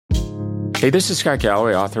Hey, this is Scott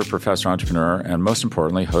Galloway, author, professor, entrepreneur, and most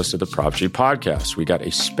importantly, host of the Prop G podcast. We got a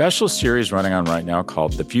special series running on right now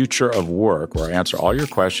called The Future of Work, where I answer all your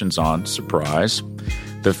questions on, surprise,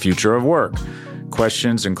 the future of work.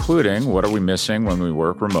 Questions including, what are we missing when we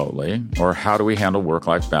work remotely? Or how do we handle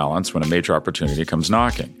work-life balance when a major opportunity comes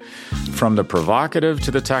knocking? From the provocative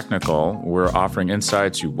to the technical, we're offering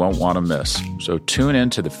insights you won't want to miss. So tune in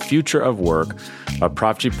to The Future of Work, a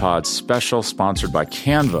Prop G Pod special sponsored by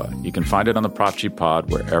Canva. You can find it on the Prop G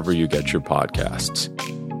Pod wherever you get your podcasts.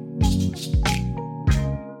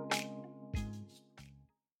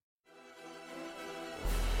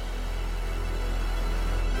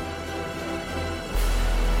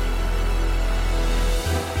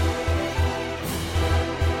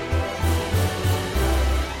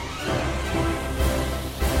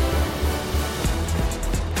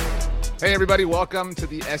 Hey everybody, welcome to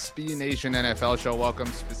the SB Nation NFL show. Welcome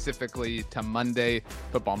specifically to Monday,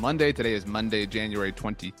 Football Monday. Today is Monday, January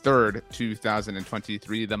 23rd,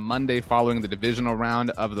 2023, the Monday following the divisional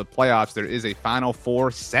round of the playoffs. There is a Final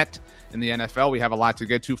Four set in the NFL. We have a lot to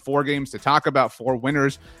get to, 4 games to talk about, 4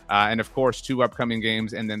 winners, and of course 2 upcoming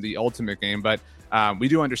games and then the ultimate game. But we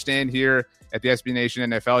do understand here at the SB Nation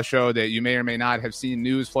NFL show that you may or may not have seen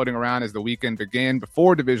news floating around as the weekend began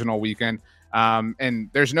before divisional weekend. And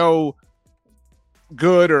there's no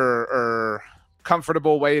good or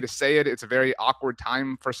comfortable way to say it. It's a very awkward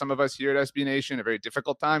time for some of us here at SB Nation, a very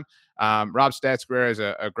difficult time. Rob Statsquare is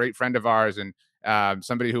a great friend of ours and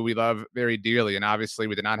somebody who we love very dearly. And obviously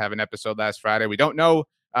we did not have an episode last Friday. We don't know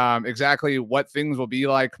exactly what things will be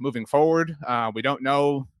like moving forward. We don't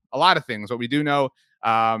know a lot of things. What we do know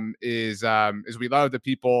is we love the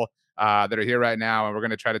people that are here right now, and we're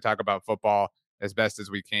going to try to talk about football as best as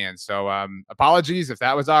we can. So apologies if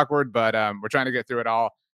that was awkward, but we're trying to get through it all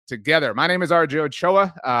together. My name is RJ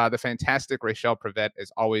Ochoa. The fantastic Rachel Prevet,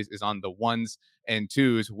 as always, is on the ones and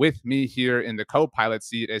twos with me here in the co-pilot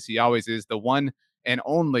seat, as he always is, the one and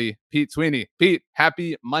only Pete Sweeney. Pete,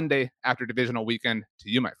 happy Monday after divisional weekend to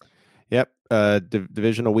you, my friend. Yep.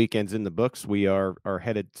 Divisional weekends in the books. We are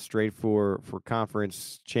headed straight for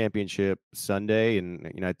conference championship Sunday.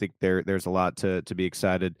 And, I think there's a lot to be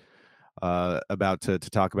excited about to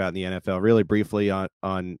talk about in the NFL. Really briefly on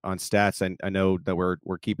stats. I know that we're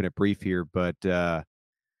keeping it brief here, but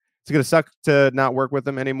it's going to suck to not work with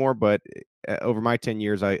them anymore. But over my 10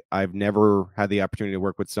 years, I've never had the opportunity to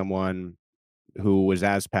work with someone who was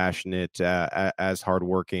as passionate, as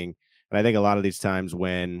hardworking. And I think a lot of these times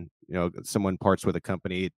when someone parts with a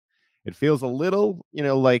company, it feels a little,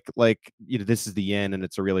 like this is the end and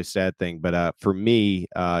it's a really sad thing. But for me,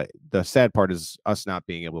 the sad part is us not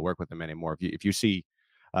being able to work with him anymore. If you see,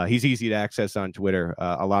 he's easy to access on Twitter.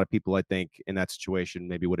 A lot of people, I think, in that situation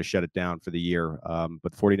maybe would have shut it down for the year.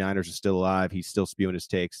 But the 49ers are still alive. He's still spewing his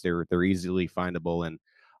takes. They're easily findable. And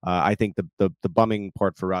I think the bumming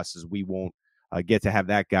part for us is we won't get to have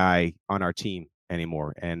that guy on our team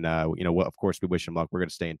anymore. And of course we wish him luck. We're going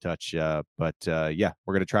to stay in touch, but we're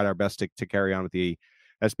going to try our best to carry on with the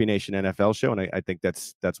SB Nation NFL show, and I think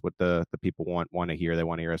that's what the people want to hear. They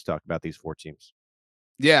want to hear us talk about these 4 teams.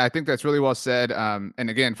 Yeah, I think that's really well said. And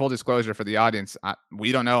again, full disclosure for the audience,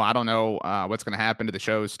 we don't know. I don't know what's going to happen to the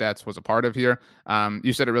shows Stats was a part of here.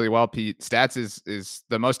 You said it really well, Pete. Stats is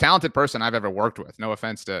the most talented person I've ever worked with. No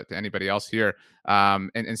offense to anybody else here.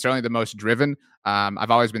 And certainly the most driven.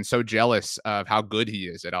 I've always been so jealous of how good he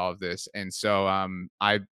is at all of this. And so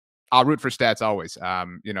I'll root for Stats always.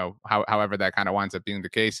 However that kind of winds up being the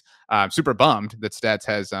case. Super bummed that Stats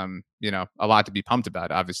has, a lot to be pumped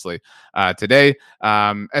about, obviously, today.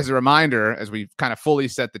 As a reminder, as we kind of fully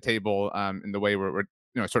set the table in the way we're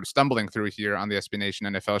sort of stumbling through here on the SB Nation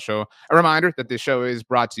NFL show, a reminder that this show is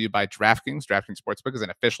brought to you by DraftKings. DraftKings Sportsbook is an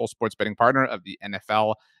official sports betting partner of the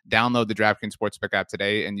NFL. Download the DraftKings Sportsbook app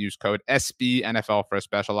today and use code SBNFL for a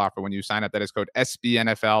special offer when you sign up. That is code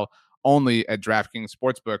SBNFL only at DraftKings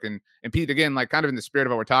Sportsbook. And Pete, again, like kind of in the spirit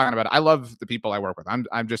of what we're talking about, I love the people I work with.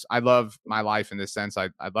 I love my life in this sense. I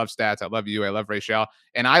love Stats. I love you. I love Rachel.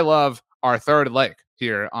 And I love our third leg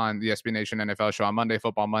here on the SB Nation NFL show on Monday,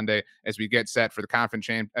 Football Monday, as we get set for the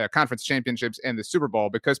conference championships and the Super Bowl.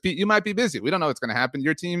 Because Pete, you might be busy. We don't know what's going to happen.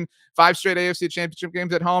 Your team, 5 straight AFC championship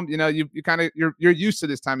games at home. You're used to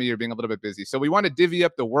this time of year being a little bit busy. So we want to divvy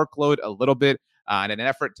up the workload a little bit. In an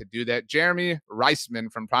effort to do that, Jeremy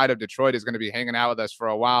Reisman from Pride of Detroit is going to be hanging out with us for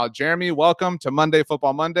a while. Jeremy, welcome to Monday,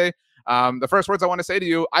 Football Monday. The first words I want to say to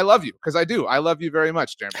you, I love you, because I do. I love you very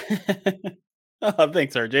much, Jeremy. Oh,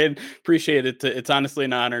 thanks, RJ. Appreciate it. It's honestly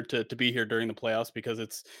an honor to be here during the playoffs, because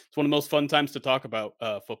it's one of the most fun times to talk about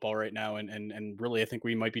football right now. And really, I think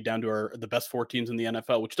we might be down to the best 4 teams in the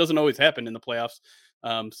NFL, which doesn't always happen in the playoffs.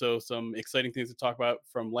 So some exciting things to talk about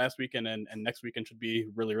from last weekend, and next weekend should be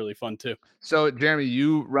really, really fun too. So, Jeremy,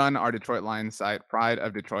 you run our Detroit Lions site, Pride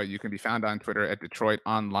of Detroit. You can be found on Twitter at Detroit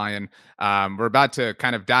on Lion. We're about to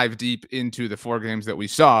kind of dive deep into the 4 games that we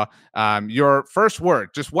saw. Your first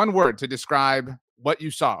word, just one word to describe what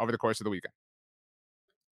you saw over the course of the weekend.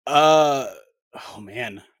 Oh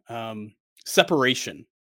man, separation.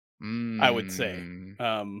 I would say,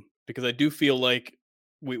 Mm. because I do feel like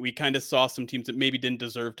we kind of saw some teams that maybe didn't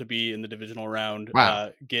deserve to be in the divisional round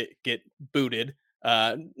Wow. get booted.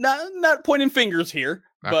 Not pointing fingers here,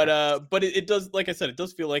 Okay. but it does, like I said, it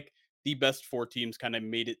does feel like the best 4 teams kind of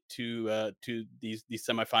made it to these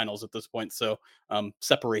semifinals at this point. So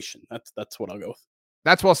separation. That's what I'll go with.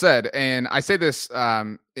 That's well said. And I say this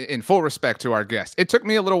in full respect to our guest. It took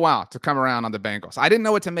me a little while to come around on the Bengals. I didn't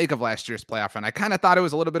know what to make of last year's playoff run. I kind of thought it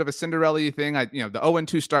was a little bit of a Cinderella thing. The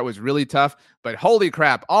 0-2 start was really tough, but holy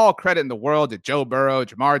crap, all credit in the world to Joe Burrow,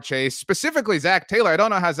 Jamar Chase, specifically Zach Taylor. I don't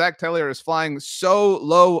know how Zach Taylor is flying so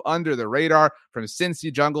low under the radar from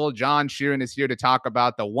Cincy Jungle. John Sheeran is here to talk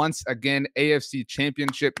about the once again AFC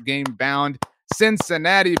Championship game bound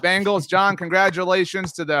Cincinnati Bengals. John,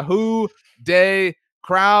 congratulations to the Who Day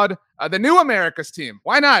crowd, the new America's team.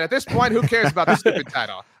 Why not? At this point, who cares about the stupid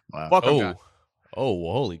title? Wow. Welcome, John.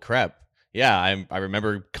 Oh, holy crap. Yeah, I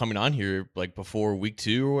remember coming on here like before week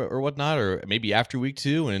 2 or whatnot, or maybe after week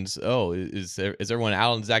 2, and is everyone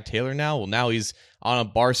out on Zach Taylor now? Well, now he's on a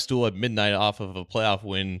bar stool at midnight off of a playoff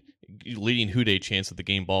win, leading Who Day chance at the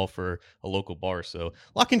game ball for a local bar. So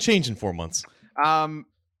a lot can change in 4 months.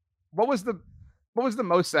 What was the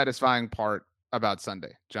most satisfying part about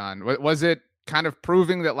Sunday, John? Was it kind of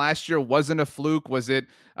proving that last year wasn't a fluke? Was it,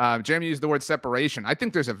 Jeremy used the word separation. I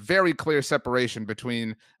think there's a very clear separation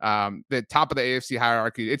between the top of the AFC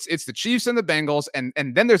hierarchy. It's the Chiefs and the Bengals, and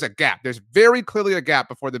then there's a gap. There's very clearly a gap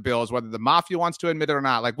before the Bills, whether the Mafia wants to admit it or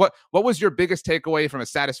not. Like, what was your biggest takeaway from a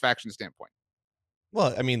satisfaction standpoint?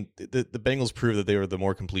 Well, I mean, the Bengals proved that they were the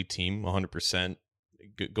more complete team, 100%.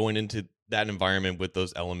 Going into that environment with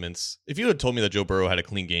those elements, if you had told me that Joe Burrow had a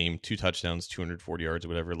clean game, 2 touchdowns, 240 yards or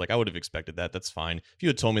whatever, like I would have expected that. That's fine. If you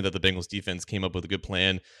had told me that the Bengals defense came up with a good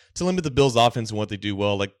plan to limit the Bills offense and what they do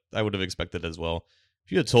well, like I would have expected as well.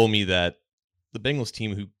 If you had told me that the Bengals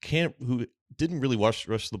team who didn't really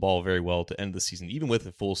rush the ball very well to end the season, even with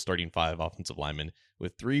a full starting 5 offensive linemen,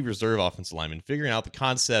 with 3 reserve offensive linemen, figuring out the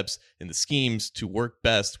concepts and the schemes to work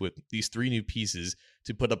best with these 3 new pieces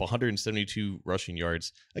to put up 172 rushing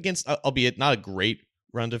yards against, albeit not a great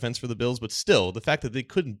run defense for the Bills, but still the fact that they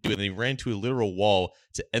couldn't do it, they ran to a literal wall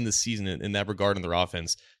to end the season in that regard in their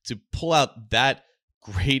offense, to pull out that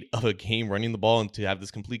great of a game running the ball and to have this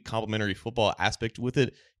complete complementary football aspect with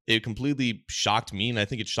it. It completely shocked me, and I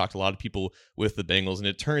think it shocked a lot of people with the Bengals, and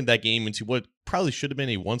it turned that game into what probably should have been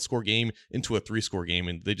a 1-score game into a 3-score game,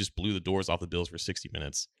 and they just blew the doors off the Bills for 60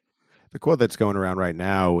 minutes. The quote that's going around right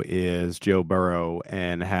now is Joe Burrow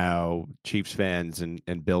and how Chiefs fans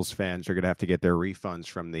and Bills fans are going to have to get their refunds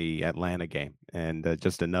from the Atlanta game, and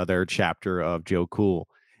just another chapter of Joe Cool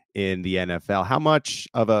in the NFL. How much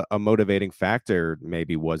of a motivating factor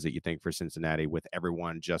maybe was it, you think, for Cincinnati, with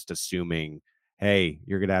everyone just assuming, hey,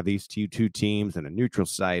 you're going to have these two teams in a neutral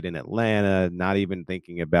site in Atlanta, not even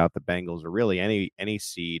thinking about the Bengals or really any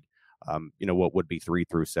seed, what would be 3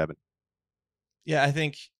 through 7? Yeah, I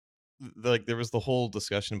think there was the whole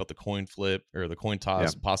discussion about the coin flip or the coin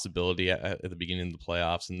toss possibility at the beginning of the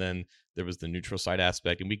playoffs, and then there was the neutral site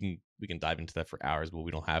aspect, and we can dive into that for hours, but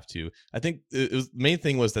we don't have to. I think the main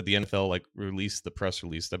thing was that the NFL released the press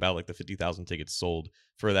release about the 50,000 tickets sold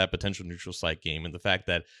for that potential neutral site game, and the fact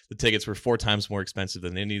that the tickets were 4 times more expensive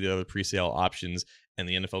than any of the other presale options, and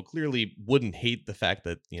the NFL clearly wouldn't hate the fact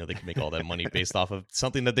that they can make all that money based off of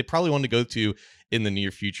something that they probably want to go to in the near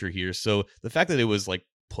future here. So the fact that it was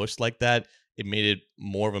pushed like that, it made it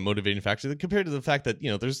more of a motivating factor compared to the fact that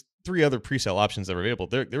there's 3 other presale options that are available.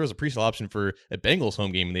 There was a presale option for a Bengals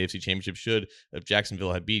home game in the AFC Championship should if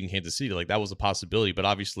Jacksonville had beaten Kansas City. That was a possibility, but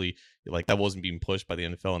obviously that wasn't being pushed by the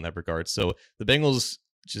NFL in that regard. So the Bengals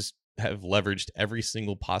just have leveraged every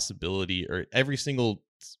single possibility or every single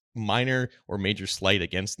minor or major slight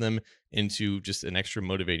against them into just an extra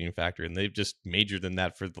motivating factor, and they've just majored in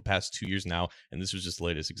that for the past 2 years now, and this was just the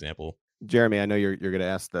latest example. Jeremy, I know you're going to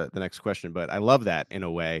ask the next question, but I love that in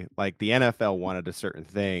a way. Like, the NFL wanted a certain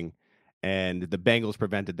thing, and the Bengals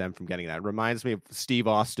prevented them from getting that. It reminds me of Steve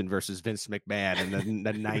Austin versus Vince McMahon in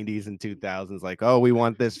the 90s and 2000s. Like, oh, we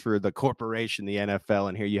want this for the corporation, the NFL,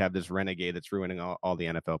 and here you have this renegade that's ruining all the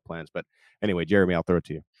NFL plans. But anyway, Jeremy, I'll throw it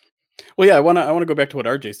to you. Well, yeah, I want to go back to what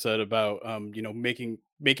RJ said about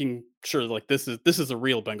making sure this is a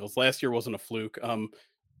real Bengals. Last year wasn't a fluke.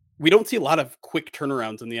 we don't see a lot of quick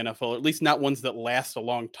turnarounds in the NFL, or at least not ones that last a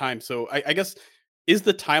long time. So I guess, is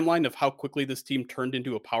the timeline of how quickly this team turned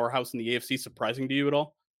into a powerhouse in the AFC surprising to you at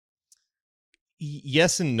all?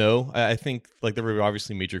 Yes and no. I think like there were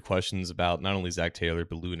obviously major questions about not only Zach Taylor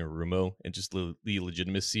but Lou Anarumo, and just the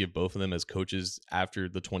legitimacy of both of them as coaches after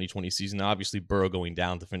the 2020 season. Now, obviously, Burrow going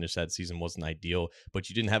down to finish that season wasn't ideal, but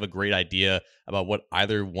you didn't have a great idea about what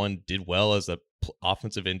either one did well as a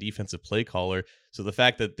offensive and defensive play caller. So the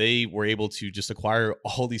fact that they were able to just acquire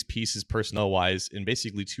all these pieces personnel wise in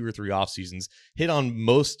basically 2 or 3 off seasons, hit on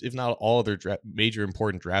most, if not all, of their major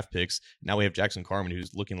important draft picks. Now we have Jackson Carman,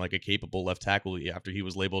 who's looking like a capable left tackle after he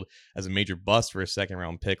was labeled as a major bust for a 2nd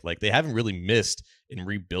round pick. Like, they haven't really missed in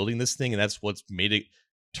rebuilding this thing, and that's what's made it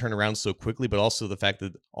turn around so quickly, but also the fact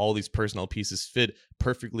that all these personnel pieces fit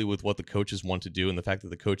perfectly with what the coaches want to do, and the fact that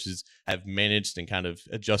the coaches have managed and kind of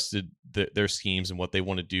adjusted their schemes and what they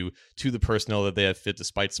want to do to the personnel that they have fit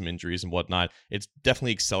despite some injuries and whatnot. It's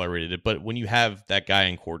definitely accelerated it. But when you have that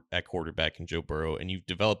guy at quarterback in Joe Burrow, and you've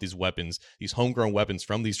developed these weapons, these homegrown weapons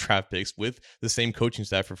from these draft picks with the same coaching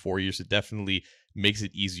staff for 4 years, it definitely makes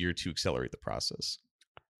it easier to accelerate the process.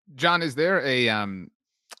 John, is there a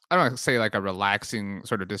I don't want to say like a relaxing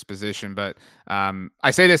sort of disposition, but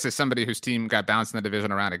I say this as somebody whose team got bounced in the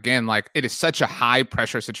division round again. Like, it is such a high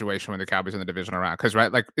pressure situation when the Cowboys in the division round, because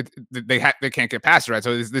right, like they can't get past it, right?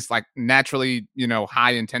 So there's this like naturally,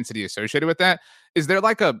 high intensity associated with that. Is there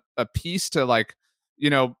like a piece to like,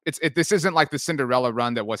 this isn't like the Cinderella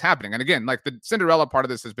run that was happening, and again, like the Cinderella part of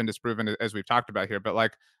this has been disproven as we've talked about here, but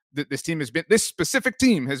like this specific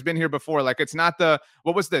team has been here before. Like, it's not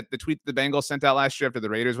what was the tweet the Bengals sent out last year after the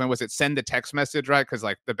Raiders win? Was it send the text message, right? Because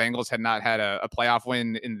like the Bengals had not had a playoff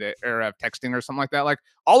win in the era of texting or something like that. Like,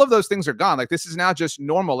 all of those things are gone. Like, this is now just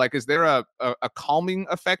normal. Like, is there a calming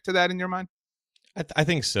effect to that in your mind? I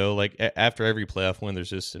think so. Like, after every playoff win, there's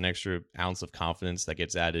just an extra ounce of confidence that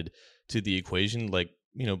gets added to the equation. Like,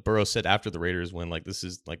 Burrow said after the Raiders win, like, this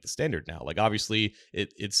is like the standard now. Like, obviously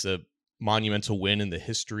it's a monumental win in the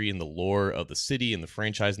history and the lore of the city and the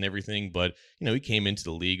franchise and everything, but he came into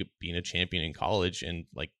the league being a champion in college, and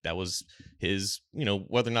like that was his,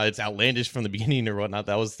 whether or not it's outlandish from the beginning or whatnot,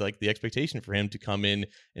 that was like the expectation for him to come in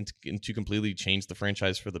and to completely change the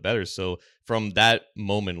franchise for the better. So from that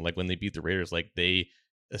moment, like when they beat the Raiders, like they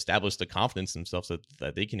established a confidence in themselves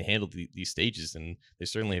that they can handle these stages, and they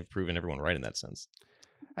certainly have proven everyone right in that sense.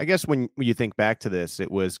 I guess when you think back to this,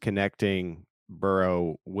 it was connecting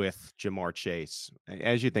Burrow with Jamar Chase.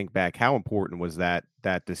 As you think back, how important was that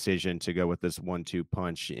decision to go with this 1-2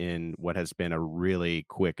 punch in what has been a really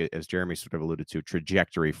quick, as Jeremy sort of alluded to,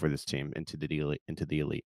 trajectory for this team into the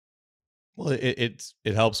elite? Well, it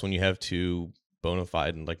helps when you have 2 bona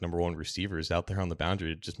fide and like number 1 receivers out there on the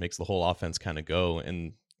boundary. It just makes the whole offense kind of go.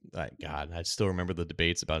 And God, I still remember the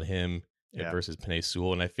debates about him versus Penei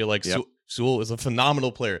Sewell, and I feel like Sewell is a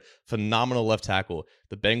phenomenal player, phenomenal left tackle.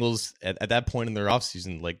 The Bengals at that point in their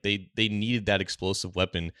offseason, like they needed that explosive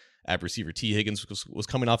weapon at receiver. T. Higgins was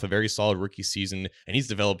coming off a very solid rookie season, and he's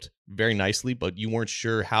developed very nicely, but you weren't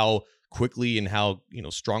sure how quickly and how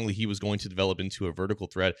strongly he was going to develop into a vertical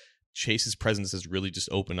threat. Chase's presence has really just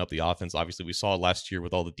opened up the offense. Obviously, we saw it last year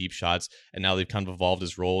with all the deep shots, and now they've kind of evolved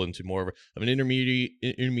his role into more of an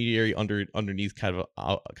intermediary underneath kind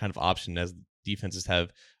of option as defenses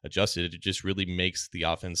have adjusted. It just really makes the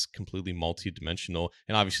offense completely multi-dimensional,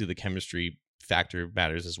 and obviously the chemistry factor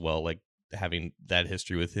matters as well. Like having that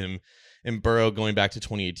history with him and Burrow going back to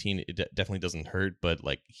 2018, it definitely doesn't hurt, but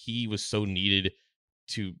like he was so needed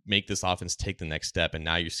to make this offense take the next step, and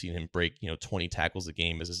now you're seeing him break 20 tackles a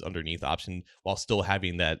game as his underneath option while still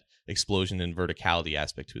having that explosion and verticality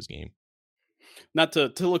aspect to his game. Not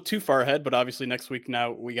to look too far ahead, but obviously next week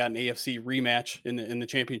now we got an AFC rematch in the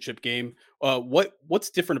championship game. What's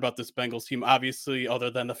different about this Bengals team, obviously, other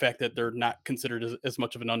than the fact that they're not considered as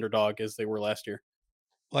much of an underdog as they were last year?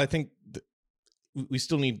 Well, I think we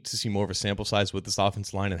still need to see more of a sample size with this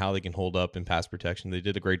offensive line and how they can hold up in pass protection. They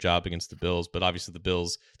did a great job against the Bills, but obviously the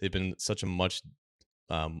Bills, they've been such a much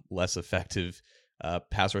less effective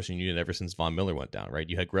pass rushing unit ever since Von Miller went down, right?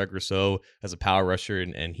 You had Greg Rousseau as a power rusher,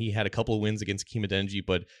 and he had a couple of wins against Akeem Adeniji,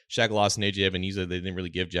 but Shaq Lawson and AJ Ebenezer, they didn't really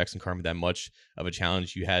give Jackson Carman that much of a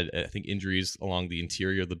challenge. You had, I think, injuries along the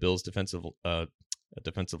interior of the Bills' defensive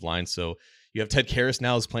line. So you have Ted Karras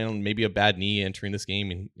now is playing on maybe a bad knee entering this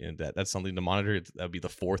game, and that's something to monitor. That would be the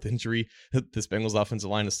 4th injury that this Bengals offensive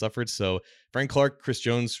line has suffered. So Frank Clark, Chris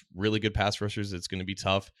Jones, really good pass rushers. It's going to be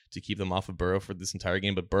tough to keep them off of Burrow for this entire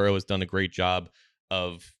game, but Burrow has done a great job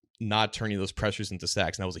of not turning those pressures into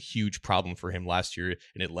sacks. And that was a huge problem for him last year.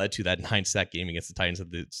 And it led to that 9-sack game against the Titans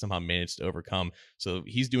that they somehow managed to overcome. So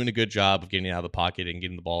he's doing a good job of getting out of the pocket and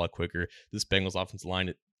getting the ball out quicker. This Bengals offensive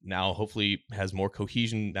line now hopefully has more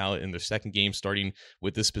cohesion now in their second game, starting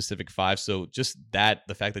with this specific 5. So just that,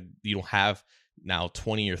 the fact that you don't have now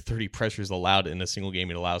 20 or 30 pressures allowed in a single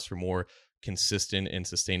game, it allows for more consistent and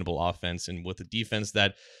sustainable offense. And with a defense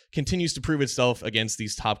that continues to prove itself against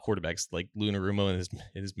these top quarterbacks like Lou Narumo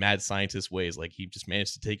in his mad scientist ways, like he just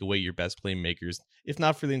managed to take away your best playmakers, if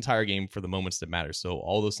not for the entire game, for the moments that matter. So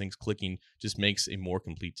all those things clicking just makes a more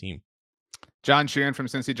complete team. John Sheeran from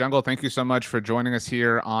Cincy Jungle, thank you so much for joining us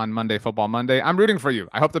here on Monday Football Monday. I'm rooting for you.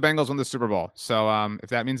 I hope the Bengals win the Super Bowl. So if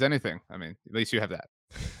that means anything, I mean, at least you have that.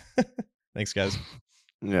 Thanks, guys.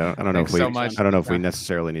 Yeah, I don't know Thanks if we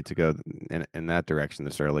necessarily need to go in that direction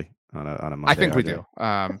this early on a Monday. I think we do.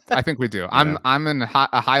 I think we do. Yeah. I'm in a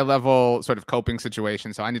high level sort of coping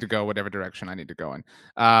situation, so I need to go whatever direction I need to go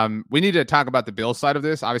in. We need to talk about the Bills side of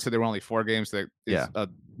this. Obviously, there were only 4 games. That is a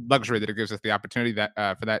luxury that it gives us the opportunity that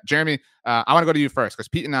for that. Jeremy, I want to go to you first because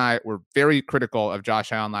Pete and I were very critical of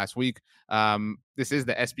Josh Allen last week. This is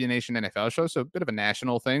the SB Nation NFL show, so a bit of a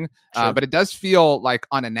national thing, but it does feel like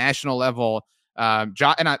on a national level.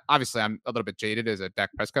 Obviously I'm a little bit jaded as a Dak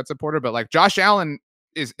Prescott supporter, but like Josh Allen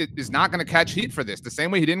is not going to catch heat for this. The same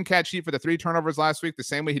way he didn't catch heat for the 3 turnovers last week, the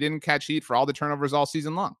same way he didn't catch heat for all the turnovers all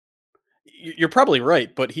season long. You're probably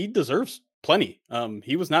right, but he deserves plenty.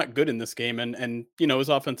 He was not good in this game, and his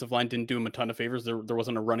offensive line didn't do him a ton of favors. There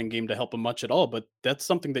wasn't a running game to help him much at all, but that's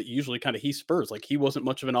something that usually kind of he spurs. Like he wasn't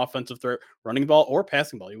much of an offensive threat running the ball or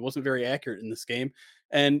passing ball. He wasn't very accurate in this game.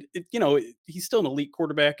 And he's still an elite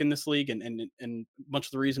quarterback in this league, and much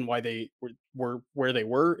of the reason why they were where they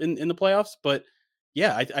were in the playoffs. But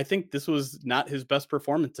yeah, I think this was not his best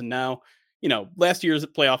performance. And now, last year's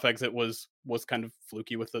playoff exit was kind of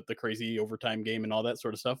fluky with the crazy overtime game and all that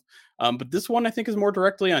sort of stuff. But this one I think is more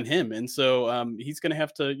directly on him, and so he's going to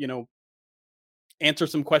have to answer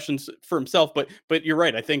some questions for himself. But you're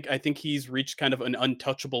right. I think he's reached kind of an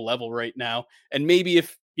untouchable level right now, and maybe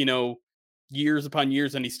if years upon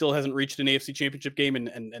years and he still hasn't reached an AFC championship game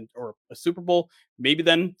and or a Super Bowl, maybe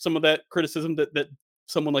then some of that criticism that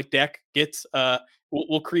someone like Dak gets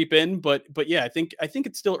will creep in. But yeah, I think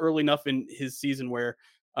it's still early enough in his season where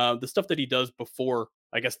the stuff that he does before,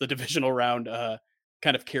 I guess, the divisional round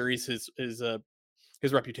kind of carries his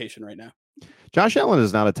reputation right now. Josh Allen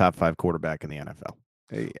is not a top 5 quarterback in the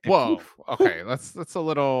NFL. Whoa. Okay. That's a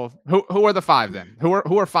little. Who are the 5 then? Who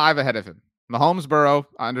are 5 ahead of him? Mahomes, Burrow,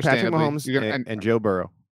 understandably. Patrick Mahomes and Joe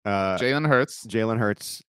Burrow. Jalen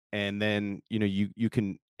Hurts. And then, you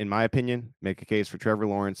can, in my opinion, make a case for Trevor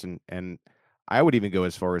Lawrence. And I would even go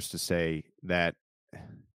as far as to say that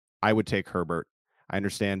I would take Herbert. I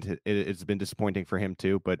understand it's been disappointing for him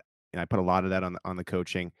too, but I put a lot of that on the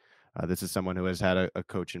coaching. This is someone who has had a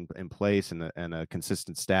coach in place and a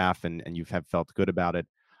consistent staff, and you've felt good about it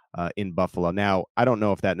in Buffalo. Now, I don't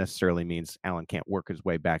know if that necessarily means Allen can't work his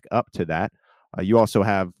way back up to that. You also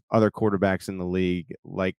have other quarterbacks in the league,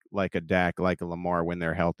 like a Dak, like a Lamar, when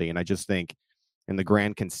they're healthy. And I just think in the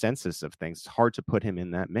grand consensus of things, it's hard to put him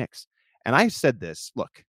in that mix. And I said this,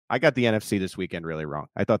 look, I got the NFC this weekend really wrong.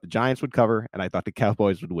 I thought the Giants would cover, and I thought the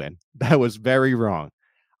Cowboys would win. That was very wrong.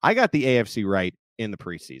 I got the AFC right in the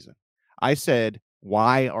preseason. I said,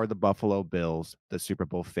 why are the Buffalo Bills the Super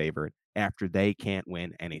Bowl favorite after they can't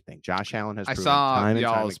win anything? Josh Allen has proven time and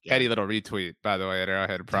time y'all's again. petty little retweet, by the way, at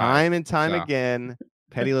Arrowhead Pride. Time and time again,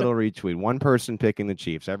 petty little retweet. One person picking the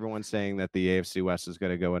Chiefs. Everyone saying that the AFC West is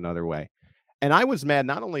going to go another way. And I was mad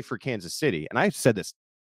not only for Kansas City, and I said this,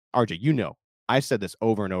 RJ, I said this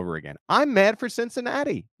over and over again. I'm mad for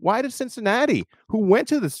Cincinnati. Why did Cincinnati, who went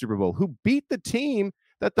to the Super Bowl, who beat the team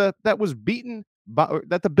that was beaten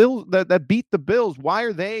that beat the Bills, why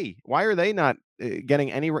are they not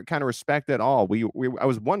getting any kind of respect at all? I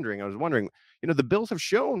was wondering, the Bills have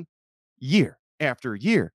shown year after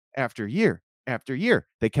year after year after year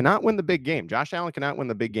they cannot win the big game. Josh Allen cannot win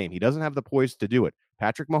the big game. He doesn't have the poise to do it.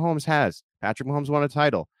 Patrick Mahomes has. Patrick Mahomes won a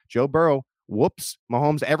title. Joe Burrow whoops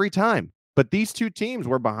Mahomes every time. But these two teams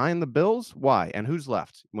were behind the Bills. Why? And who's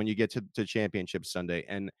left when you get to Championship Sunday?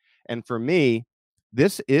 And for me,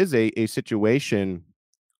 this is a situation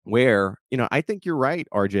where, I think you're right,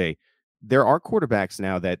 RJ. There are quarterbacks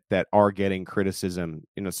now that are getting criticism.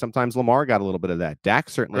 Sometimes Lamar got a little bit of that. Dak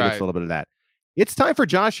certainly gets a little bit of that. It's time for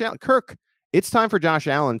Josh Allen. It's time for Josh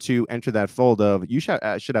Allen to enter that fold of you should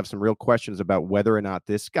have some real questions about whether or not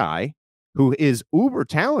this guy, who is uber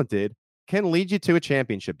talented, can lead you to a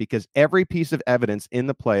championship, because every piece of evidence in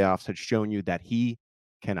the playoffs has shown you that he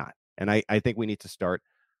cannot. And I think we need to start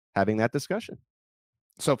having that discussion.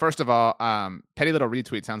 So first of all, Petty Little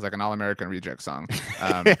Retweet sounds like an All-American Reject song.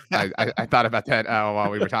 I thought about that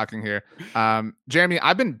while we were talking here. Jeremy,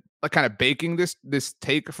 I've been kind of baking this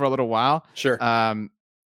take for a little while. Sure.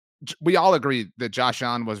 We all agree that Josh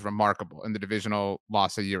Allen was remarkable in the divisional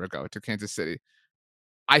loss a year ago to Kansas City.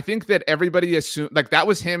 I think that everybody assumed like that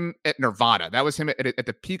was him at Nirvana. That was him at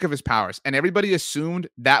the peak of his powers. And everybody assumed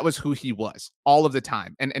that was who he was all of the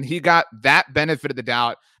time. And he got that benefit of the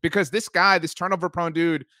doubt because this guy, this turnover prone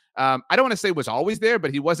dude, I don't want to say was always there,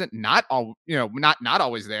 but he wasn't not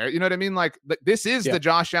always there. You know what I mean? Like this is the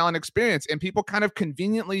Josh Allen experience. And people kind of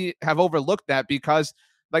conveniently have overlooked that because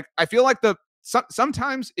like I feel like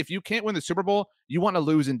sometimes if you can't win the Super Bowl, you want to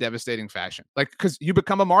lose in devastating fashion. Like, because you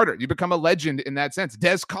become a martyr. You become a legend in that sense.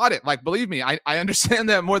 Dez caught it. Like, believe me, I understand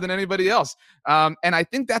that more than anybody else. And I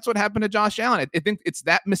think that's what happened to Josh Allen. I think it's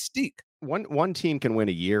that mystique. One team can win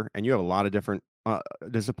a year, and you have a lot of different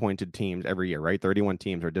disappointed teams every year, right? 31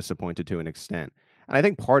 teams are disappointed to an extent. And I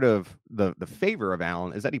think part of the favor of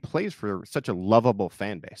Allen is that he plays for such a lovable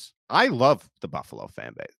fan base. I love the Buffalo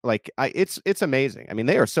fan base. Like it's amazing. I mean,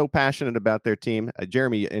 they are so passionate about their team.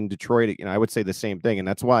 Jeremy in Detroit, I would say the same thing. And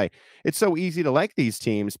that's why it's so easy to like these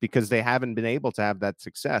teams because they haven't been able to have that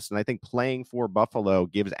success. And I think playing for Buffalo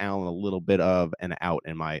gives Allen a little bit of an out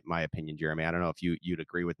in my opinion, Jeremy. I don't know if you'd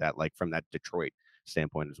agree with that, like from that Detroit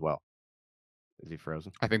standpoint as well. Is he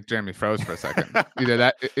frozen? I think Jeremy froze for a second. either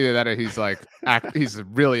that or he's like he's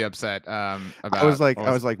really upset about. I was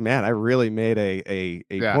like, man, I really made a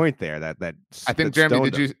point there. That I think Jeremy,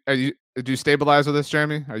 did you stabilize with us,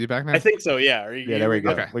 Jeremy? Are you back now? I think so. Yeah. There we go.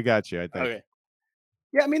 Okay. We got you. I think. Okay.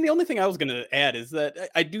 Yeah, I mean, the only thing I was going to add is that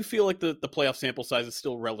I do feel like the playoff sample size is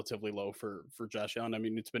still relatively low for Josh Allen. I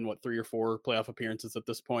mean, it's been 3 or 4 playoff appearances at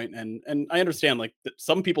this point, and I understand like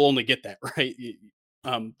some people only get that, right?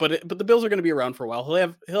 But the Bills are going to be around for a while.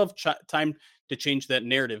 He'll have time to change that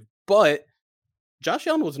narrative. But Josh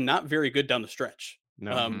Allen was not very good down the stretch.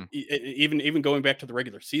 No. Even going back to the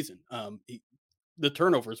regular season, the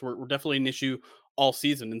turnovers were definitely an issue all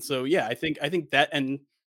season. And so, yeah, I think that and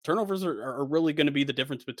turnovers are really going to be the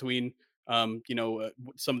difference between,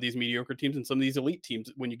 some of these mediocre teams and some of these elite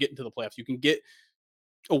teams. When you get into the playoffs, you can get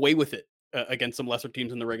away with it against some lesser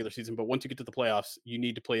teams in the regular season. But once you get to the playoffs, you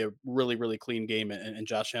need to play a really, really clean game. And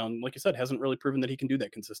Josh Allen, like you said, hasn't really proven that he can do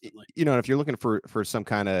that consistently. If you're looking for some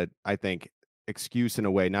kind of, I think, excuse in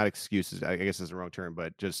a way, not excuses, I guess is the wrong term,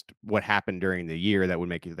 but just what happened during the year that would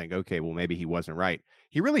make you think, okay, well, maybe he wasn't right.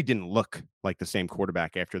 He really didn't look like the same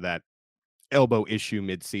quarterback after that elbow issue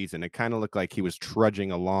mid-season. It kind of looked like he was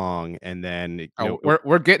trudging along, and then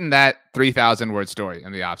we're getting that 3,000 word story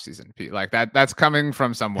in the offseason, Pete. Like that's coming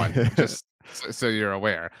from someone, just so you're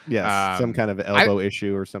aware. Yes, some kind of elbow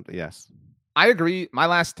issue or something. Yes, I agree. My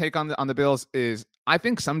last take on the Bills is I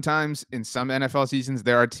think sometimes in some NFL seasons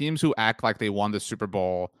there are teams who act like they won the Super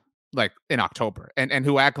Bowl like in October and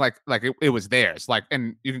who act like it was theirs. Like,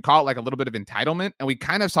 and you can call it like a little bit of entitlement. And we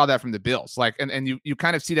kind of saw that from the Bills. Like, and you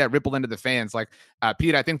kind of see that ripple into the fans. Like,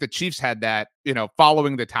 Pete, I think the Chiefs had that,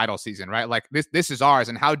 following the title season, right? Like this is ours.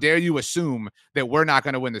 And how dare you assume that we're not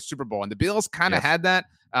going to win the Super Bowl? And the Bills kind of had that,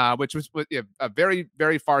 which was a very,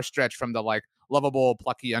 very far stretch from the like lovable,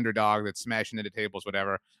 plucky underdog that's smashing into tables,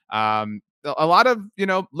 whatever. A lot of,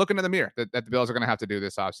 looking in the mirror that the Bills are going to have to do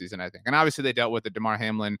this offseason, I think. And obviously they dealt with the DeMar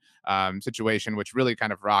Hamlin situation, which really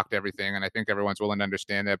kind of rocked everything. And I think everyone's willing to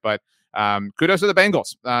understand that. But kudos to the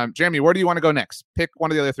Bengals. Jeremy, where do you want to go next? Pick one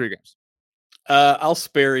of the other 3 games. I'll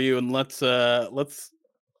spare you, and let's go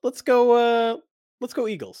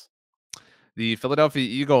Eagles. The Philadelphia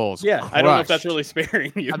Eagles. Yeah, crushed. I don't know if that's really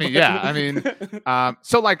sparing you.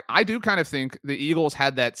 So like I do kind of think the Eagles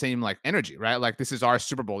had that same like energy, right? Like this is our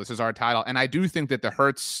Super Bowl, this is our title, and I do think that the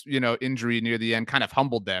Hurts, injury near the end kind of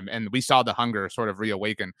humbled them, and we saw the hunger sort of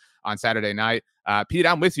reawaken on Saturday night. Pete,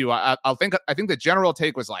 I'm with you. I think the general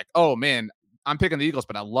take was like, oh man, I'm picking the Eagles,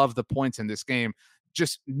 but I love the points in this game.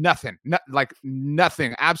 Just nothing,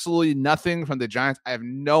 absolutely nothing from the Giants. I have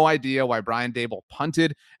no idea why Brian Daboll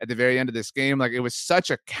punted at the very end of this game. Like it was such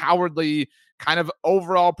a cowardly kind of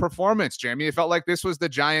overall performance, Jeremy. It felt like this was the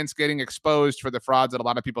Giants getting exposed for the frauds that a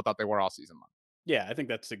lot of people thought they were all season long. Yeah, I think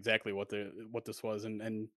that's exactly what this was,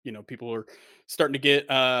 and people are starting to get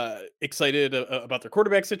excited about their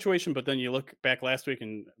quarterback situation. But then you look back last week,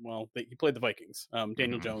 and he played the Vikings.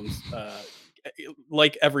 Daniel Jones,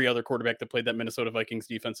 like every other quarterback that played that Minnesota Vikings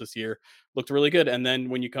defense this year, looked really good. And then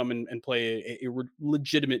when you come and play a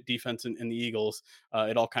legitimate defense in the Eagles,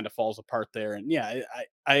 it all kind of falls apart there. And yeah,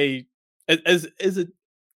 I as a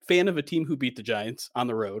fan of a team who beat the Giants on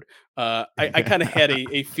the road, I kind of had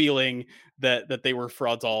a feeling that they were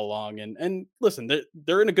frauds all along. And listen,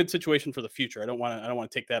 they're in a good situation for the future. I don't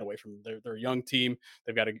want to take that away from them. They're a young team.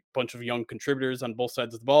 They've got a bunch of young contributors on both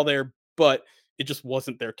sides of the ball there, but it just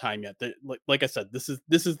wasn't their time yet. Like I said, this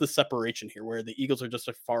is the separation here, where the Eagles are just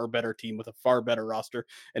a far better team with a far better roster.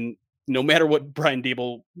 And no matter what Brian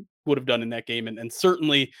Dable would have done in that game, and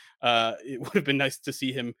certainly it would have been nice to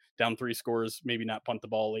see him down 3 scores, maybe not punt the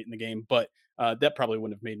ball late in the game, but that probably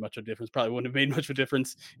wouldn't have made much of a difference. Probably wouldn't have made much of a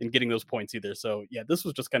difference in getting those points either. So yeah, this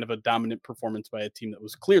was just kind of a dominant performance by a team that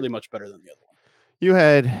was clearly much better than the other one. You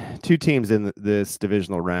had 2 teams in this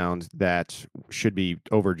divisional round that should be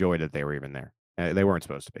overjoyed that they were even there. They weren't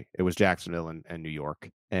supposed to be. It was Jacksonville and New York.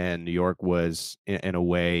 And New York was, in a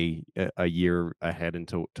way, a year ahead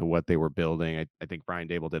into what they were building. I think Brian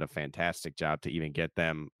Dable did a fantastic job to even get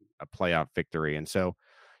them a playoff victory. And so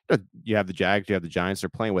you have the Jags, you have the Giants. They're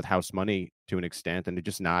playing with house money to an extent, and they're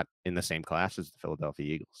just not in the same class as the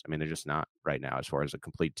Philadelphia Eagles. I mean, they're just not right now as far as a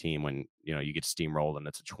complete team. When you get steamrolled and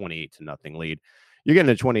it's a 28-0 lead, you're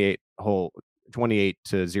getting a 28-0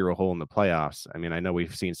 hole in the playoffs. I mean, I know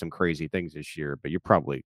we've seen some crazy things this year, but you're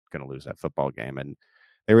probably going to lose that football game. And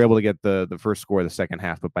they were able to get the first score of the second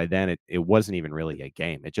half, but by then it wasn't even really a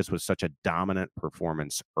game. It just was such a dominant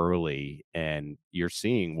performance early, and you're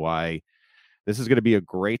seeing why this is going to be a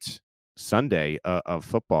great Sunday of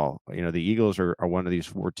football. The Eagles are one of these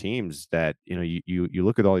 4 teams that, you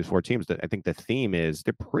look at all these 4 teams that I think the theme is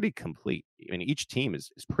they're pretty complete. I mean, each team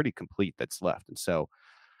is pretty complete that's left. And so,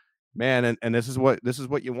 man, and this is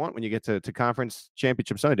what you want when you get to conference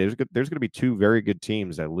championship Sunday. There's going to be 2 very good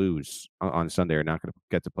teams that lose on Sunday are not going to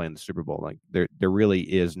get to play in the Super Bowl. Like there really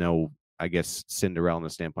is no, I guess, Cinderella in the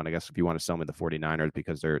standpoint. I guess if you want to sell me the 49ers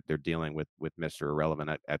because they're dealing with Mr.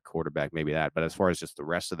 Irrelevant at quarterback, maybe that. But as far as just the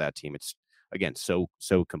rest of that team, it's again so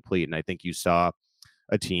complete. And I think you saw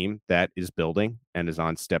a team that is building and is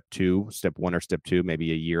on step 1 or step 2,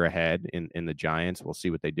 maybe a year ahead in the Giants. We'll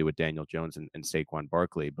see what they do with Daniel Jones and Saquon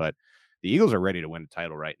Barkley, but the Eagles are ready to win the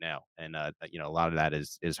title right now. And, a lot of that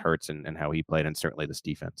is Hurts and how he played, and certainly this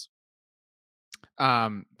defense.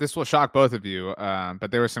 This will shock both of you,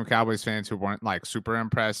 but there were some Cowboys fans who weren't like super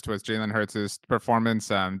impressed with Jalen Hurts' performance.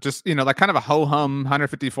 Just like kind of a ho-hum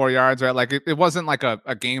 154 yards, right? Like it wasn't like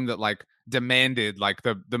a game that like demanded like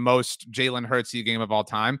the most Jalen Hurts-y game of all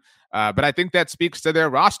time. But I think that speaks to their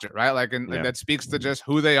roster, right? Like, and that speaks to just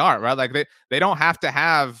who they are, right? Like they don't have to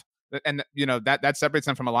have. And that separates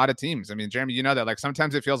them from a lot of teams. I mean, Jeremy, you know that like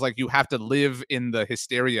sometimes it feels like you have to live in the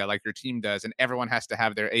hysteria like your team does, and everyone has to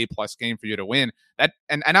have their A+ game for you to win. That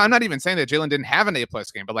and I'm not even saying that Jalen didn't have an A+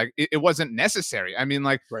 game, but like it wasn't necessary. I mean,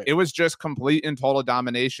 like It was just complete and total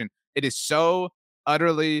domination. It is so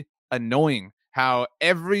utterly annoying how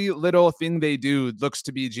every little thing they do looks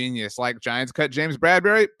to be genius. Like Giants cut James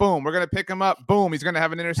Bradbury, boom, we're gonna pick him up, boom, he's gonna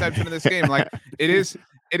have an interception in this game. Like it is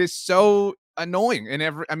so annoying. And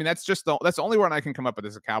that's the only one I can come up with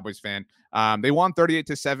as a Cowboys fan. They won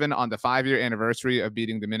 38-7 on the 5-year anniversary of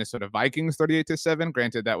beating the Minnesota Vikings 38-7.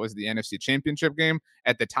 Granted, that was the NFC Championship game.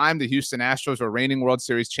 At the time, the Houston Astros were reigning World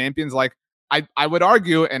Series champions. Like I would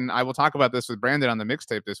argue, and I will talk about this with Brandon on the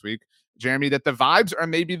mixtape this week, Jeremy, that the vibes are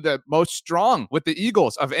maybe the most strong with the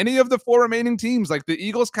Eagles of any of the 4 remaining teams. Like the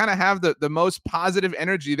Eagles kind of have the most positive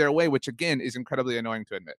energy their way, which again is incredibly annoying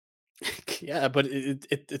to admit. Yeah, but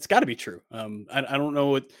it's got to be true. I don't know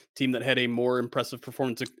what team that had a more impressive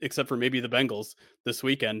performance except for maybe the Bengals this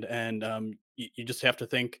weekend. And you just have to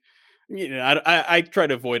think, I try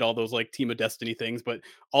to avoid all those like team of destiny things, but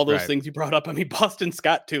all those things you brought up, I mean, Boston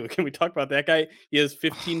Scott too. Can we talk about that guy? He has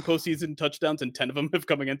 15 postseason touchdowns and 10 of them have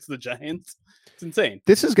come against the Giants. It's insane.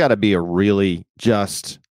 This has got to be a really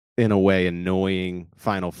just, in a way, annoying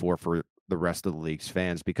Final Four for the rest of the league's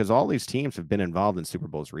fans, because all these teams have been involved in Super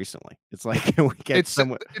Bowls recently. It's like it's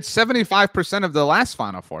 75% of the last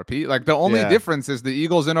Final Four, Pete. Like the only difference is the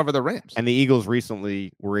Eagles in over the Rams. And the Eagles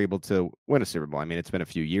recently were able to win a Super Bowl. I mean, it's been a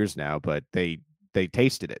few years now, but they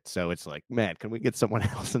tasted it. So it's like, man, can we get someone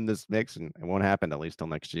else in this mix? And it won't happen at least till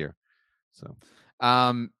next year. So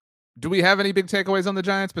do we have any big takeaways on the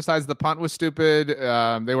Giants besides the punt was stupid?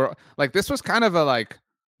 They were like, this was kind of a like,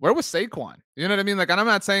 where was Saquon? You know what I mean? Like, and I'm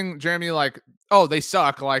not saying, Jeremy, like, oh, they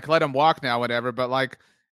suck, like, let them walk now, whatever. But like,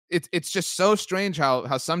 it's just so strange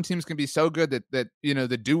how some teams can be so good that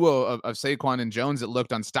the duo of Saquon and Jones that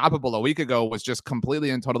looked unstoppable a week ago was just completely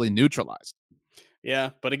and totally neutralized. Yeah,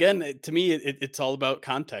 but again, to me, it's all about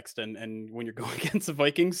context. And when you're going against the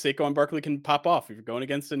Vikings, Saquon Barkley can pop off. If you're going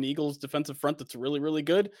against an Eagles defensive front that's really, really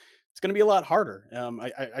good, it's going to be a lot harder.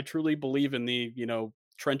 I truly believe in the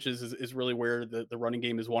trenches is really where the running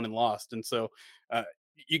game is won and lost. And so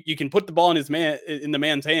you can put the ball in the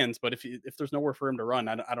man's hands, but if there's nowhere for him to run,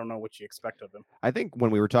 I don't know what you expect of him. I think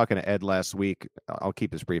when we were talking to Ed last week, I'll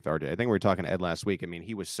keep this brief, RJ. I think we were talking to Ed last week. I mean,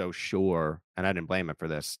 he was so sure, and I didn't blame him for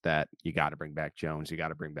this, that you got to bring back Jones, you got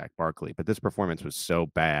to bring back Barkley. But this performance was so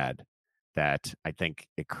bad that I think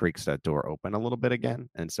it creaks that door open a little bit again.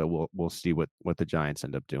 And so we'll see what the Giants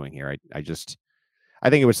end up doing here. I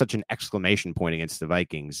think it was such an exclamation point against the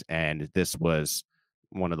Vikings, and this was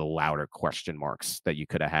one of the louder question marks that you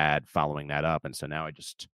could have had following that up. And so now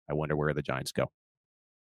I wonder where the Giants go.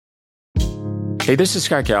 Hey, this is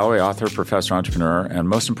Scott Galloway, author, professor, entrepreneur, and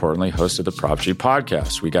most importantly, host of the Prop G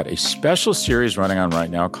podcast. We got a special series running on right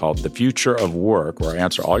now called The Future of Work, where I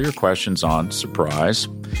answer all your questions on, surprise,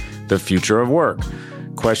 the future of work.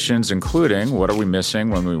 Questions including, what are we missing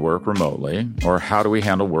when we work remotely? Or how do we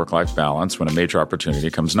handle work-life balance when a major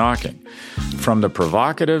opportunity comes knocking? From the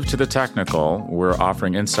provocative to the technical, we're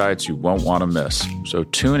offering insights you won't want to miss. So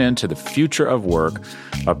tune in to The Future of Work,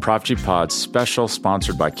 a Prop G Pod special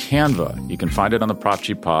sponsored by Canva. You can find it on the Prop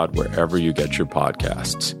G Pod wherever you get your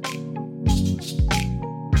podcasts.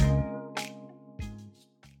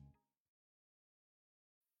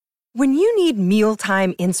 When you need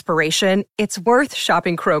mealtime inspiration, it's worth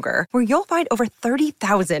shopping Kroger, where you'll find over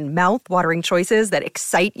 30,000 mouth-watering choices that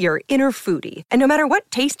excite your inner foodie. And no matter what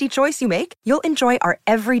tasty choice you make, you'll enjoy our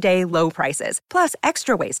everyday low prices, plus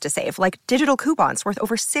extra ways to save, like digital coupons worth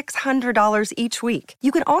over $600 each week.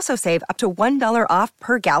 You can also save up to $1 off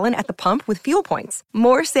per gallon at the pump with fuel points.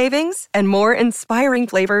 More savings and more inspiring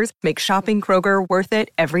flavors make shopping Kroger worth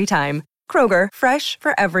it every time. Kroger, fresh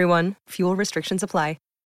for everyone. Fuel restrictions apply.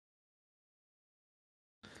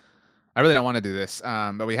 I really don't want to do this,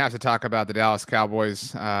 but we have to talk about the Dallas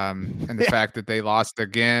Cowboys and the fact that they lost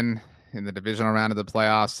again in the divisional round of the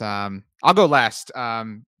playoffs. I'll go last.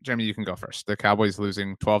 Jeremy, you can go first. The Cowboys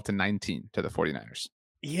losing 12-19 to the 49ers.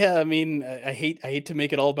 Yeah, I mean, I hate to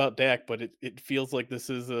make it all about Dak, but it feels like this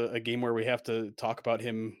is a game where we have to talk about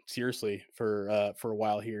him seriously for a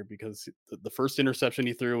while here, because the first interception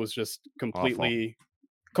he threw was just completely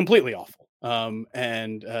awful.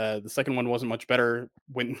 And the second one wasn't much better.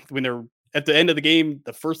 When they're at the end of the game,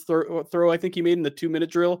 the first throw I think he made in the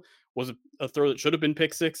 2-minute drill was a throw that should have been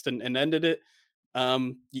pick sixed and ended it.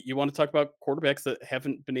 You want to talk about quarterbacks that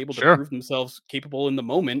haven't been able to prove themselves capable in the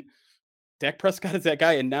moment. Dak Prescott is that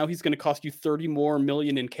guy, and now he's going to cost you $30 million more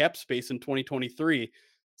in cap space in 2023.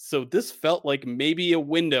 So this felt like maybe a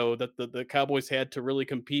window that the Cowboys had to really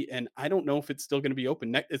compete, and I don't know if it's still going to be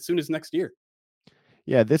open as soon as next year.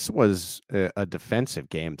 Yeah, this was a defensive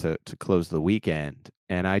game to close the weekend.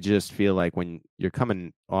 And I just feel like when you're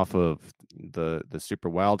coming off of the super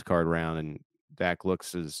wild card round and Dak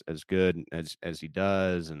looks as good as he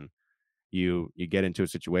does, and you get into a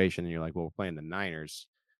situation and you're like, well, we're playing the Niners.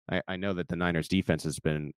 I know that the Niners defense has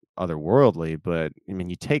been otherworldly, but I mean,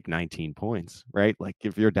 you take 19 points, right? Like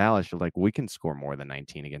if you're Dallas, you're like, we can score more than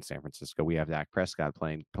 19 against San Francisco. We have Dak Prescott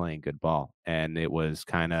playing good ball. And it was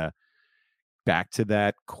kind of back to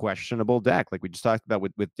that questionable Dak, like we just talked about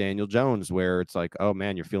with Daniel Jones, where it's like, oh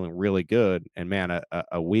man, you're feeling really good, and man,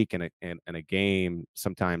 a week and a game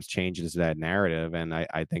sometimes changes that narrative, and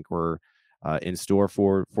I think we're in store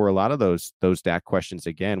for a lot of those Dak questions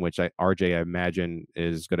again, which RJ I imagine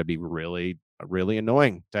is going to be really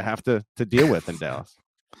annoying to have to deal with in Dallas.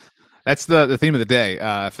 That's the theme of the day,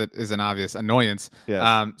 if it is an obvious annoyance.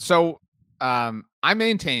 Yes. I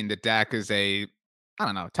maintain that Dak is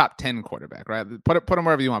top 10 quarterback, right? Put him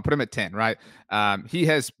wherever you want. Put him at 10, right? He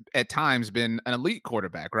has at times been an elite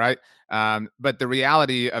quarterback, right? But the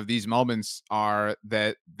reality of these moments are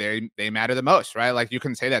that they matter the most, right? Like you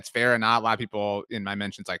can say that's fair or not. A lot of people in my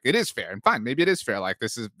mentions like it is fair, and fine, maybe it is fair. Like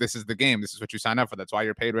this is the game. This is what you sign up for. That's why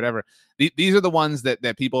you're paid, whatever. These are the ones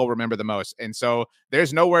that people remember the most, and so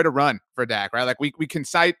there's nowhere to run for Dak, right? Like we can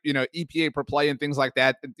cite EPA per play and things like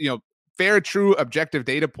that, fair, true, objective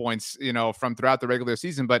data points, from throughout the regular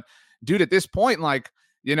season. But dude, at this point,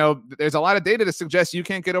 there's a lot of data to suggest you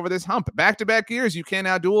can't get over this hump. Back-to-back years, you can't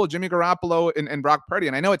outduel Jimmy Garoppolo and Brock Purdy.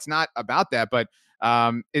 And I know it's not about that, but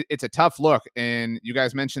it's a tough look. And you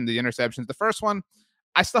guys mentioned the interceptions. The first one,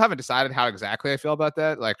 I still haven't decided how exactly I feel about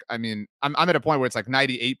that. Like, I mean, I'm at a point where it's like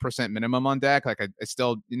 98% minimum on Dak. Like I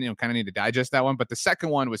still, kind of need to digest that one. But the second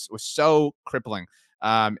one was so crippling.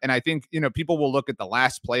 And I think, people will look at the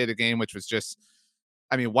last play of the game, which was just,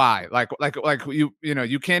 I mean, why? Like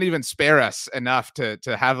you can't even spare us enough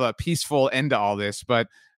to have a peaceful end to all this. But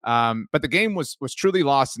the game was truly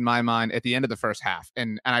lost in my mind at the end of the first half.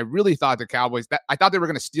 And I really thought the Cowboys, I thought they were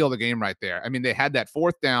going to steal the game right there. I mean, they had that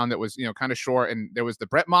fourth down that was, kind of short, and there was the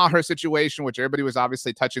Brett Maher situation, which everybody was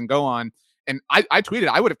obviously touch and go on. And I tweeted,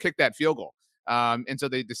 I would have kicked that field goal. And so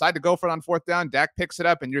they decide to go for it on fourth down. Dak picks it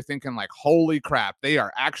up, and you're thinking like, holy crap, they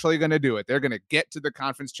are actually going to do it. They're going to get to the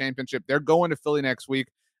conference championship. They're going to Philly next week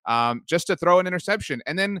just to throw an interception.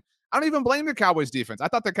 And then I don't even blame the Cowboys defense. I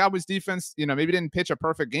thought the Cowboys defense, maybe didn't pitch a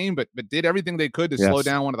perfect game, but did everything they could to slow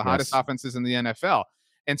down one of the hottest offenses in the NFL.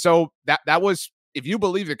 And so that was, if you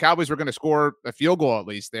believe the Cowboys were going to score a field goal at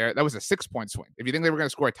least there, that was a 6-point swing. If you think they were going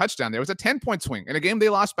to score a touchdown, there was a 10-point swing in a game they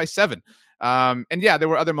lost by 7. And yeah, there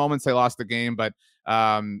were other moments they lost the game, but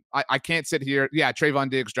I can't sit here. Yeah, Trayvon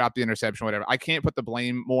Diggs dropped the interception, whatever. I can't put the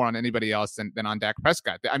blame more on anybody else than on Dak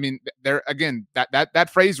Prescott. I mean, there again, that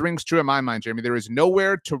phrase rings true in my mind, Jeremy. There is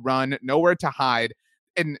nowhere to run, nowhere to hide,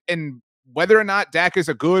 and whether or not Dak is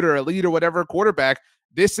a good or elite or whatever quarterback,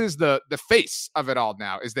 this is the face of it all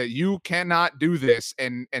now, is that you cannot do this,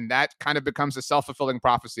 and that kind of becomes a self-fulfilling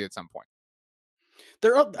prophecy at some point.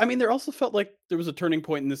 There also felt like there was a turning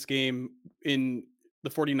point in this game in the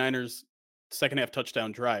 49ers second half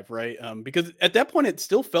touchdown drive, right? Because at that point, it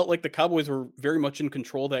still felt like the Cowboys were very much in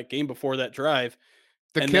control of that game before that drive.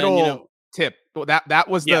 The Kittle tip, that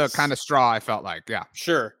was the kind of straw, I felt like. Yeah,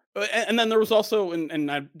 sure. And then there was also,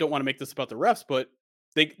 and I don't want to make this about the refs, but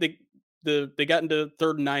they got into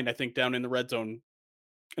 3rd and 9, I think, down in the red zone,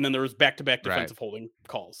 and then there was back-to-back defensive holding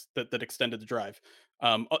calls that extended the drive.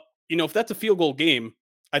 If that's a field goal game,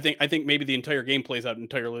 I think maybe the entire game plays out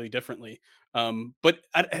entirely differently. But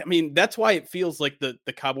I mean, that's why it feels like the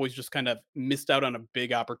Cowboys just kind of missed out on a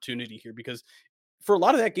big opportunity here, because for a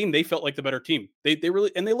lot of that game, they felt like the better team. They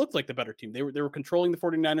really, and they looked like the better team. They were controlling the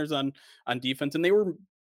 49ers on defense, and they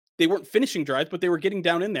weren't finishing drives, but they were getting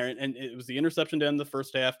down in there. And it was the interception to end the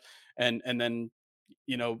first half, and then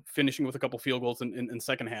finishing with a couple field goals in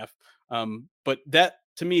second half. But that,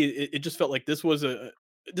 to me, it just felt like this was a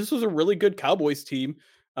really good Cowboys team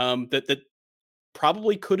that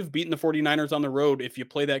probably could have beaten the 49ers on the road. If you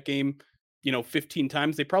play that game 15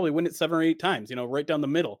 times, they probably win it 7 or 8 times, right down the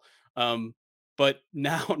middle. But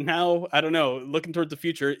now I don't know, looking towards the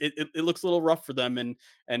future, it looks a little rough for them,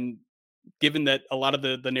 and given that a lot of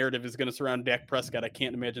the narrative is going to surround Dak Prescott, I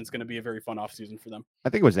can't imagine it's going to be a very fun offseason for them. I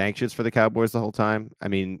think it was anxious for the Cowboys the whole time. I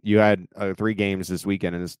mean, you had 3 games this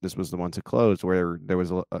weekend, and this was the one to close, where there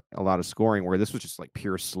was a lot of scoring, where this was just like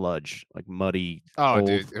pure sludge, like muddy,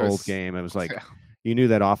 old game. It was like, you knew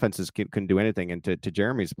that offenses couldn't do anything. And to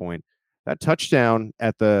Jeremy's point, that touchdown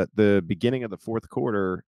at the beginning of the fourth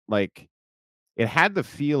quarter, like, it had the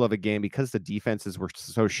feel of a game, because the defenses were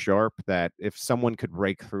so sharp, that if someone could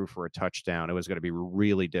break through for a touchdown, it was going to be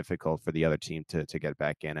really difficult for the other team to get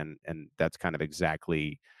back in. And that's kind of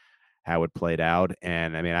exactly how it played out.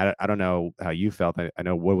 And I mean, I don't know how you felt. I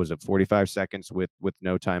know, what was it, 45 seconds with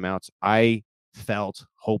no timeouts? I felt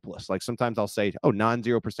hopeless. Like, sometimes I'll say,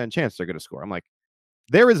 0% chance they're going to score. I'm like,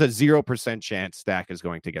 there is a 0% chance Dak is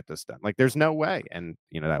going to get this done. Like, there's no way. And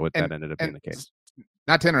that ended up being the case.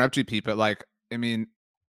 Not to interrupt you, Pete, but like, I mean,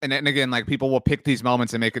 and again, like, people will pick these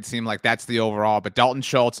moments and make it seem like that's the overall, but Dalton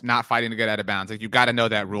Schultz not fighting to get out of bounds. Like, you got to know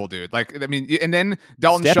that rule, dude. Like, I mean, and then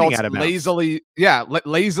Dalton Schultz lazily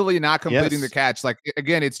not completing the catch. Like,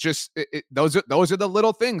 again, it's just, those are the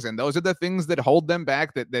little things, and those are the things that hold them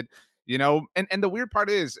back, that and the weird part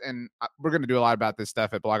is, and we're going to do a lot about this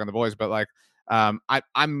stuff at Blog on the Boys, but like,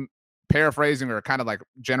 I'm paraphrasing or kind of like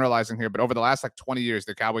generalizing here, but over the last like 20 years,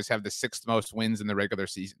 the Cowboys have the 6th most wins in the regular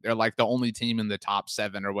season. They're like the only team in the top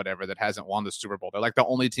 7 or whatever that hasn't won the Super Bowl. They're like the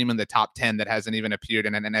only team in the top 10 that hasn't even appeared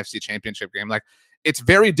in an NFC championship game. Like, it's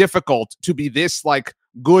very difficult to be this like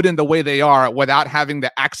good in the way they are without having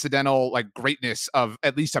the accidental like greatness of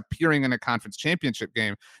at least appearing in a conference championship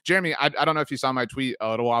game. Jeremy, I don't know if you saw my tweet a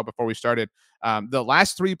little while before we started. The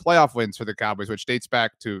last 3 playoff wins for the Cowboys, which dates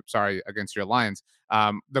back to, against your Lions.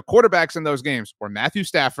 The quarterbacks in those games were Matthew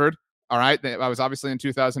Stafford. All right. I was obviously in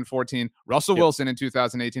 2014, Russell Wilson in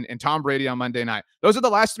 2018, and Tom Brady on Monday night. Those are the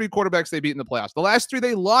last 3 quarterbacks they beat in the playoffs. The last 3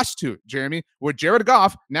 they lost to, Jeremy, were Jared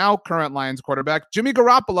Goff, now current Lions quarterback, Jimmy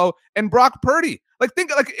Garoppolo, and Brock Purdy. Like,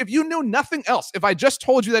 think, like, if you knew nothing else, if I just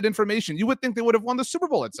told you that information, you would think they would have won the Super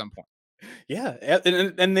Bowl at some point. Yeah,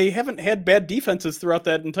 and they haven't had bad defenses throughout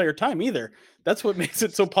that entire time either. That's what makes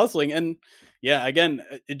it so puzzling. And yeah, again,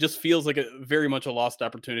 it just feels like a very much a lost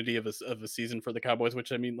opportunity of a season for the Cowboys.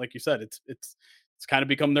 Which, I mean, like you said, it's kind of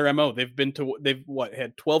become their MO. They've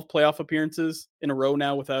had 12 playoff appearances in a row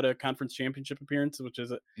now without a conference championship appearance, which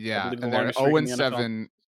is and they're 0-7.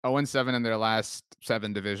 0-7 in their last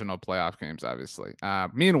 7 divisional playoff games, obviously.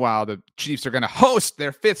 Meanwhile, the Chiefs are going to host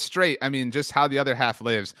their 5th straight. I mean, just how the other half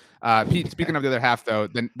lives. Pete, speaking of the other half, though,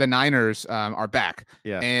 the Niners are back.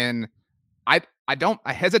 Yeah. And I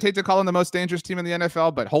hesitate to call them the most dangerous team in the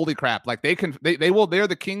NFL, but holy crap. Like, they're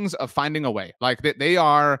the kings of finding a way. Like, they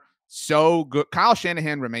are so good. Kyle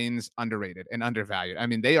Shanahan remains underrated and undervalued. I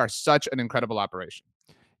mean, they are such an incredible operation.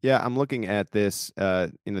 Yeah, I'm looking at this.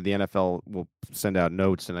 The NFL will send out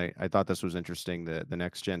notes, and I thought this was interesting. The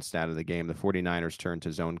next gen stat of the game, the 49ers turned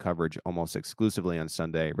to zone coverage almost exclusively on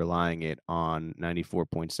Sunday, relying it on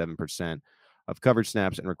 94.7% of coverage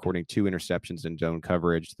snaps and recording 2 interceptions in zone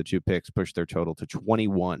coverage. The 2 picks pushed their total to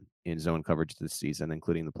 21 in zone coverage this season,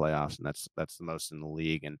 including the playoffs, and that's the most in the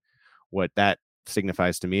league. And what that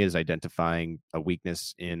signifies to me is identifying a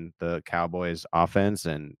weakness in the Cowboys offense.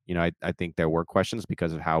 And, I think there were questions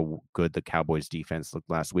because of how good the Cowboys defense looked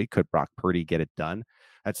last week. Could Brock Purdy get it done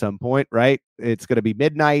at some point, right? It's going to be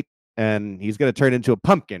midnight and he's going to turn into a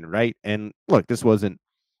pumpkin, right? And look, this wasn't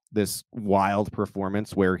this wild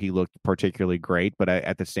performance where he looked particularly great, but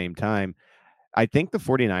at the same time, I think the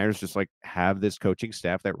 49ers just have this coaching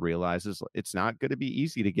staff that realizes it's not going to be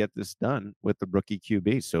easy to get this done with the rookie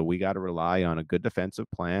QB. So we got to rely on a good defensive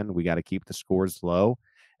plan. We got to keep the scores low.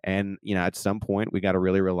 And, at some point we got to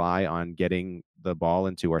really rely on getting the ball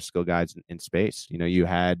into our skill guys in space. You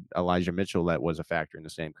had Elijah Mitchell that was a factor in the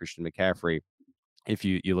same. Christian McCaffrey. If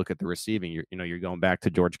you look at the receiving, you're going back to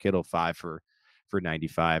George Kittle, 5 for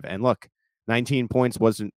 95. And look, 19 points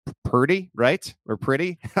wasn't pretty, right? Or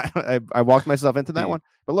pretty. I walked myself into that one.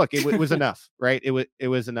 But look, it was enough, right? It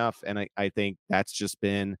was enough. And I think that's just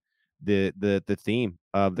been the theme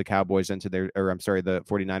of the Cowboys the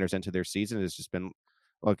 49ers into their season. Has just been,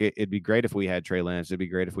 look, it'd be great if we had Trey Lance. It'd be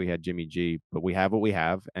great if we had Jimmy G, but we have what we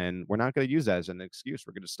have, and we're not going to use that as an excuse.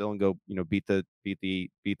 We're going to still go, beat the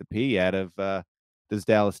P out of this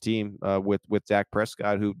Dallas team with Dak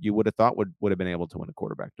Prescott, who you would have thought would have been able to win a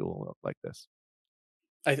quarterback duel like this.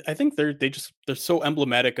 I think they're so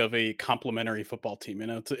emblematic of a complementary football team.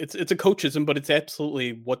 It's a coachism, but it's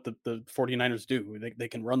absolutely what the 49ers do. They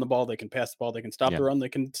can run the ball, they can pass the ball, they can stop the run, they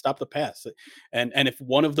can stop the pass. And if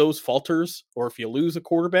one of those falters, or if you lose a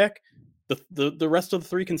quarterback, the rest of the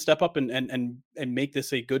 3 can step up and make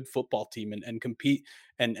this a good football team and compete,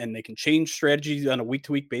 and they can change strategies on a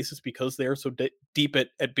week-to-week basis because they are so deep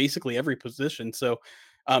at basically every position. So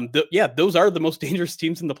those are the most dangerous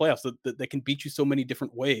teams in the playoffs that can beat you so many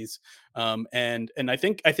different ways. And I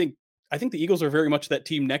think the Eagles are very much that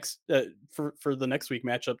team next for the next week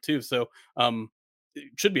matchup too. So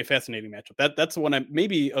it should be a fascinating matchup. That's the one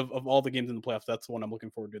of all the games in the playoffs, that's the one I'm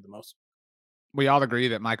looking forward to the most. We all agree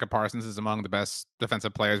that Micah Parsons is among the best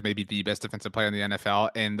defensive players, maybe the best defensive player in the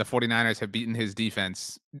NFL. And the 49ers have beaten his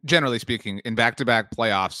defense, generally speaking, in back-to-back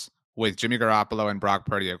playoffs with Jimmy Garoppolo and Brock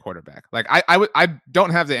Purdy at quarterback. I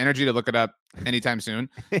don't have the energy to look it up anytime soon,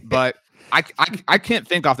 but I can't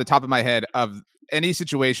think off the top of my head of any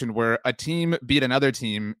situation where a team beat another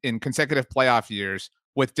team in consecutive playoff years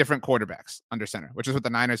with different quarterbacks under center, which is what the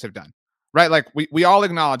Niners have done. Right, we all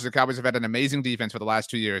acknowledge the Cowboys have had an amazing defense for the last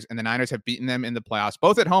 2 years, and the Niners have beaten them in the playoffs,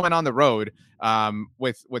 both at home and on the road,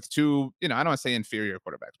 with 2, I don't want to say inferior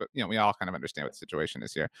quarterbacks, but we all kind of understand what the situation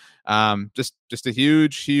is here. Just a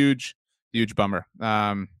huge bummer.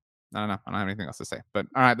 I don't know. I don't have anything else to say. But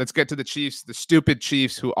all right, let's get to the Chiefs, the stupid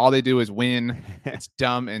Chiefs, who all they do is win. It's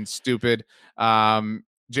dumb and stupid.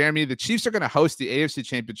 Jeremy, the Chiefs are going to host the AFC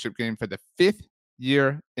Championship game for the 5th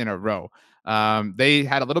year in a row. They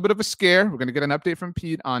had a little bit of a scare. We're going to get an update from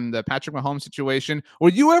Pete on the Patrick Mahomes situation. Were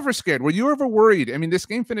you ever scared? Were you ever worried? I mean, this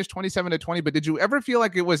game finished 27-20, but did you ever feel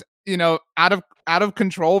like it was, out of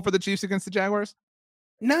control for the Chiefs against the Jaguars?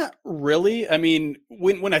 Not really. I mean,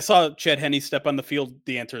 when I saw Chad Henne step on the field,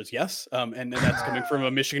 the answer is yes. And that's coming from a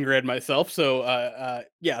Michigan grad myself. So,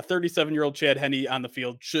 37-year-old Chad Henne on the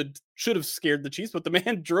field should have scared the Chiefs, but the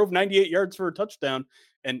man drove 98 yards for a touchdown,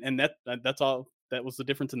 and that's all. That was the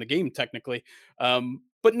difference in the game, technically.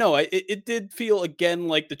 But no, it did feel again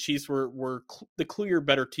like the Chiefs were the clear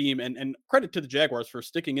better team, and credit to the Jaguars for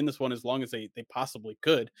sticking in this one as long as they possibly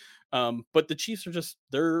could. But the Chiefs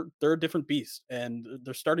are they're a different beast, and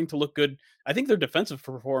they're starting to look good. I think their defensive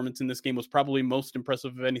performance in this game was probably most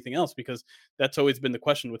impressive of anything else, because that's always been the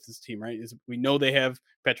question with this team, right? Is we know they have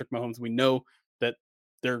Patrick Mahomes, we know that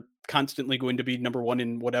they're constantly going to be number one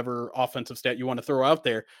in whatever offensive stat you want to throw out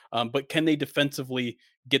there. But can they defensively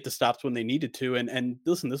get the stops when they needed to? And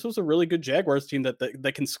listen, this was a really good Jaguars team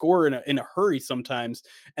that can score in a hurry sometimes.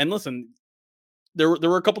 And listen, there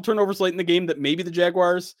were a couple turnovers late in the game that maybe the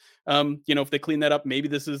Jaguars, if they clean that up, maybe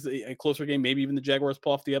this is a closer game. Maybe even the Jaguars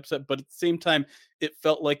pull off the upset. But at the same time, it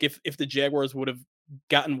felt like if the Jaguars would have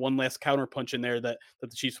gotten one last counter punch in there, that the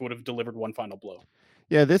Chiefs would have delivered one final blow.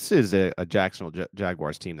 Yeah, this is a Jacksonville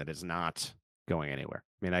Jaguars team that is not going anywhere.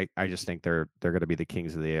 I mean, I just think they're going to be the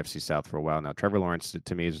kings of the AFC South for a while now. Trevor Lawrence,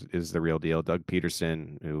 to me, is the real deal. Doug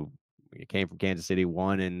Peterson, who He came from Kansas City,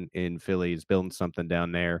 won in Philly, is building something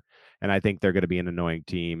down there. And I think they're going to be an annoying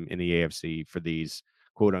team in the AFC for these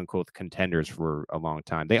quote unquote contenders for a long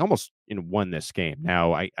time. They almost won this game.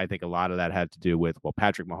 Now, I think a lot of that had to do with, well,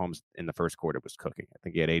 Patrick Mahomes in the first quarter was cooking. I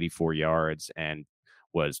think he had 84 yards and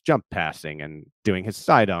was jump passing and doing his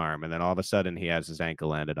sidearm. And then all of a sudden he has his ankle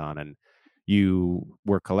landed on. And you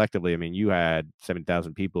were collectively, I mean, you had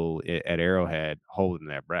 7,000 people at Arrowhead holding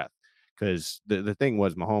their breath. Because the thing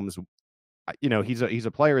was, Mahomes, he's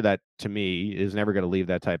a player that to me is never going to leave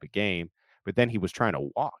that type of game. But then he was trying to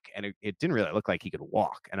walk, and it didn't really look like he could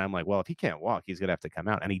walk. And I'm like, well, if he can't walk, he's going to have to come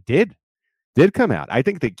out. And he did come out. I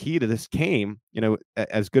think the key to this game,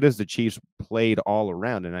 as good as the Chiefs played all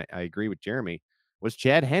around, and I agree with Jeremy, was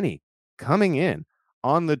Chad Henne coming in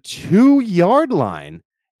on the 2-yard line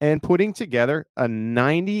and putting together a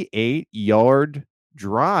 98-yard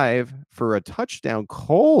drive for a touchdown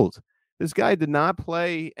cold. This guy did not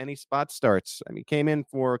play any spot starts. I mean, came in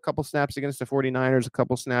for a couple snaps against the 49ers, a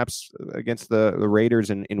couple snaps against the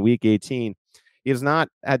Raiders in week 18. He has not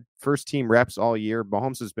had first-team reps all year.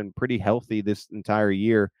 Mahomes has been pretty healthy this entire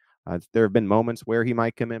year. There have been moments where he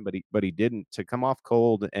might come in, but he didn't. To come off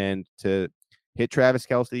cold and to hit Travis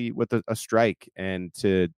Kelce with a strike, and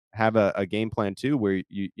to have a game plan too, where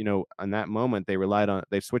in that moment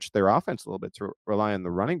they switched their offense a little bit to rely on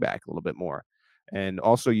the running back a little bit more, and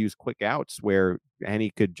also use quick outs where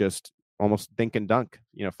Henne could just almost dink and dunk,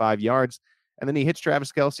 5 yards, and then he hits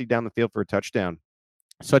Travis Kelce down the field for a touchdown.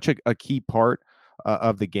 Such a key part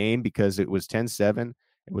of the game, because it was 10-7.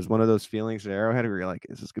 It was one of those feelings at Arrowhead where you're like,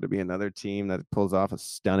 is this going to be another team that pulls off a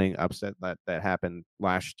stunning upset that happened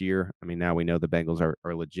last year? I mean, now we know the Bengals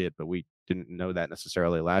are legit, but we didn't know that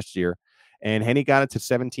necessarily last year. And Henne got it to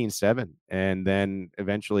 17-7. And then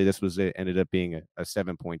eventually ended up being a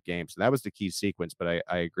 7-point game. So that was the key sequence. But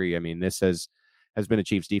I agree. I mean, this has been a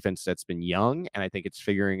Chiefs defense that's been young, and I think it's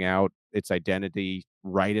figuring out its identity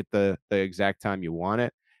right at the exact time you want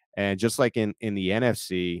it. And just like in the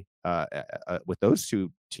NFC, with those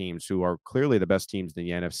two teams who are clearly the best teams in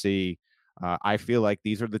the NFC, I feel like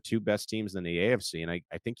these are the two best teams in the AFC. And I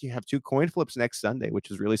think you have two coin flips next Sunday,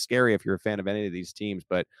 which is really scary if you're a fan of any of these teams,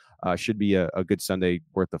 but should be a good Sunday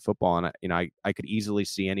worth of football. And I could easily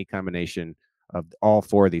see any combination of all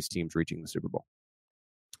four of these teams reaching the Super Bowl.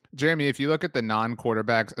 Jeremy, if you look at the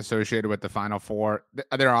non-quarterbacks associated with the Final Four,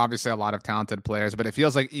 there are obviously a lot of talented players, but it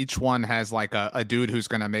feels like each one has like a dude who's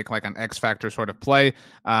going to make like an X factor sort of play.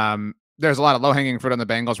 There's a lot of low-hanging fruit on the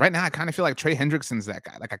Bengals. Right now, I kind of feel like Trey Hendrickson's that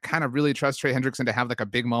guy. Like, I kind of really trust Trey Hendrickson to have like a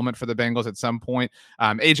big moment for the Bengals at some point.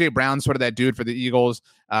 A.J. Brown's sort of that dude for the Eagles.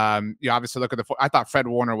 You obviously look at I thought Fred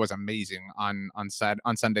Warner was amazing on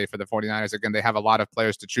Sunday for the 49ers. Again, they have a lot of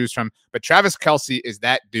players to choose from, but Travis Kelce is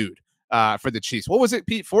that dude. For the Chiefs. What was it,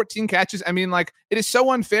 Pete? 14 catches? I mean, like, it is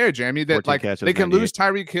so unfair, Jeremy, that like they can lose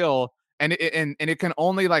Tyreek Hill and it can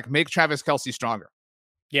only like make Travis Kelce stronger.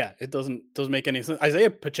 Yeah, it doesn't make any sense.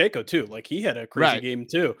 Isaiah Pacheco too, like he had a crazy game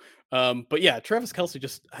too. But yeah, Travis Kelce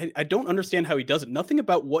just I don't understand how he does it. Nothing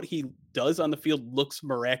about what he does on the field looks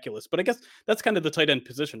miraculous. But I guess that's kind of the tight end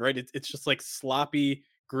position, right? It's just like sloppy,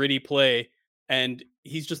 gritty play, and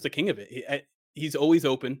he's just the king of it. He's always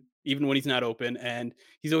open, even when he's not open, and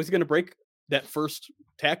he's always going to break that first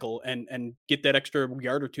tackle and get that extra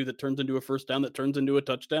yard or two that turns into a first down, that turns into a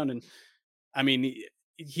touchdown. And I mean,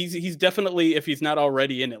 he's definitely, if he's not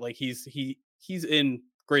already in it, like he's in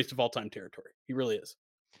greatest of all time territory. He really is.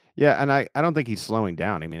 Yeah, and I don't think he's slowing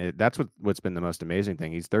down. I mean, that's what's been the most amazing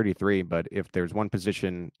thing. He's 33, but if there's one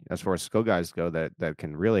position as far as skill guys go that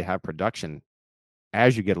can really have production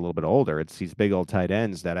as you get a little bit older, it's these big old tight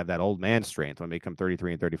ends that have that old man strength when they become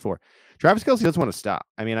 33 and 34. Travis Kelce doesn't want to stop.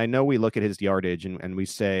 I mean, I know we look at his yardage and we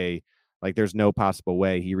say, like, there's no possible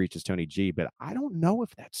way he reaches Tony G, but I don't know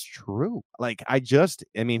if that's true. Like, I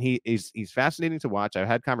mean, he's fascinating to watch. I've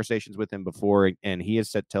had conversations with him before, and he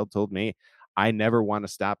has told me, I never want to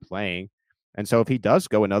stop playing. And so if he does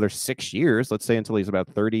go another 6 years, let's say until he's about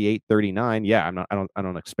 38, 39, yeah, I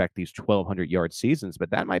don't expect these 1,200-yard seasons, but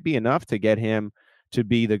that might be enough to get him to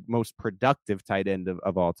be the most productive tight end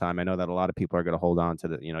of all time. I know that a lot of people are going to hold on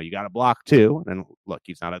to you got to block too. And look,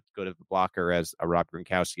 he's not as good of a blocker as a Rob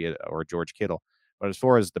Gronkowski or George Kittle. But as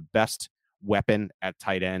far as the best weapon at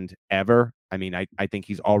tight end ever, I mean, I think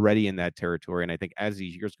he's already in that territory. And I think as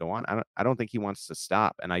these years go on, I don't think he wants to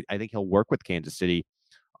stop. And I think he'll work with Kansas City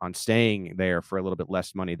on staying there for a little bit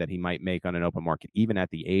less money that he might make on an open market, even at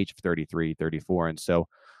the age of 33, 34. And so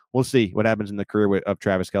we'll see what happens in the career of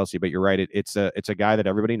Travis Kelce. But you're right. It's a guy that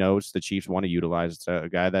everybody knows the Chiefs want to utilize. It's a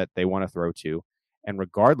guy that they want to throw to. And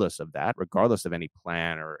regardless of that, regardless of any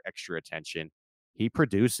plan or extra attention, he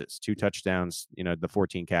produces 2 touchdowns, the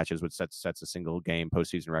 14 catches, which sets a single game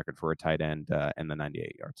postseason record for a tight end, and the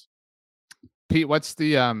 98 yards. Pete, what's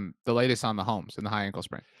the latest on Mahomes and the high ankle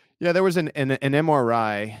sprain? Yeah, there was an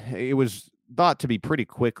MRI. It was thought to be pretty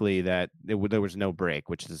quickly that there was no break,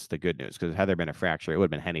 which is the good news, because had there been a fracture, it would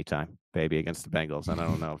have been Henny time, baby, against the Bengals. And I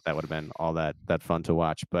don't know if that would have been all that fun to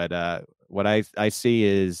watch. But what I see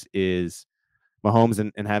is Mahomes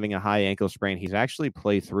and having a high ankle sprain. He's actually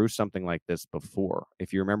played through something like this before.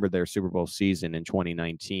 If you remember their Super Bowl season in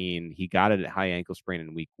 2019, he got it at high ankle sprain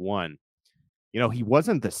in week 1. He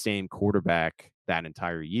wasn't the same quarterback that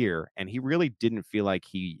entire year, and he really didn't feel like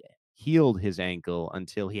he healed his ankle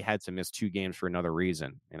until he had to miss 2 games for another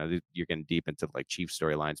reason. You're getting deep into like Chiefs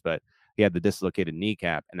storylines, but he had the dislocated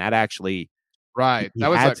kneecap, and that actually right. he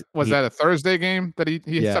That was that a Thursday game that he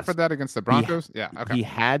yes, suffered that against the Broncos? Yeah, okay. He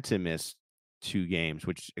had to miss 2 games,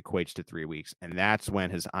 which equates to 3 weeks, and that's when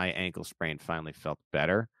his high ankle sprain finally felt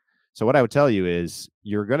better. So what I would tell you is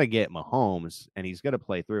you're going to get Mahomes, and he's going to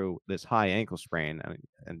play through this high ankle sprain,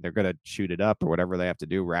 and they're going to shoot it up or whatever they have to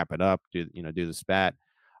do, wrap it up, do the spat.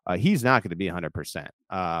 He's not going to be 100%.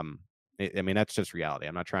 I mean, that's just reality.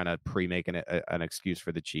 I'm not trying to pre-make an excuse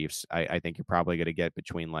for the Chiefs. I think you're probably going to get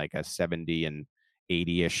between like a 70 and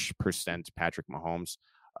 80-ish% Patrick Mahomes.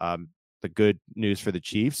 The good news for the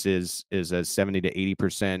Chiefs is a 70 to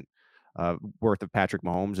 80% worth of Patrick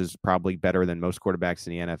Mahomes is probably better than most quarterbacks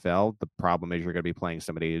in the NFL. The problem is you're going to be playing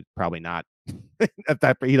somebody probably not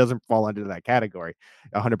he doesn't fall into that category.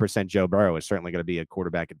 100% Joe Burrow is certainly going to be a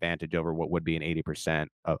quarterback advantage over what would be an 80%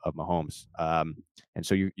 of Mahomes. And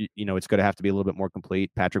so it's going to have to be a little bit more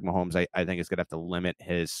complete. Patrick Mahomes, I think, is going to have to limit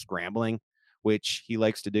his scrambling, which he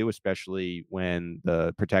likes to do, especially when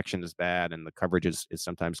the protection is bad and the coverage is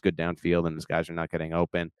sometimes good downfield and his guys are not getting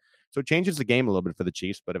open. So it changes the game a little bit for the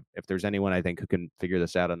Chiefs. But if there's anyone I think who can figure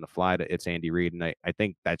this out on the fly, it's Andy Reid. And I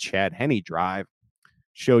think that Chad Henne drive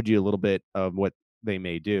showed you a little bit of what they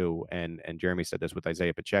may do. And Jeremy said this with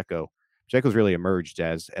Isaiah Pacheco. Pacheco's really emerged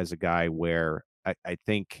as a guy where I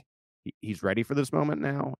think he's ready for this moment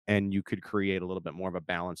now. And you could create a little bit more of a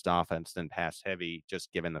balanced offense than pass heavy,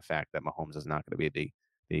 just given the fact that Mahomes is not going to be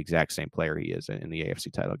the exact same player he is in the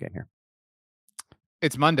AFC title game here.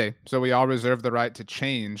 It's Monday, so we all reserve the right to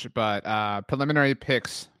change, but preliminary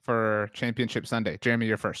picks for Championship Sunday. Jeremy,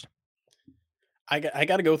 you're first. I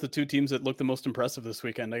got to go with the 2 teams that look the most impressive this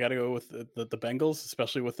weekend. I got to go with the Bengals,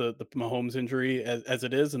 especially with the Mahomes injury as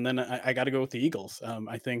it is, and then I got to go with the Eagles.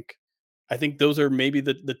 I think those are maybe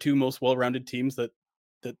the 2 most well-rounded teams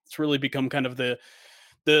that's really become kind of the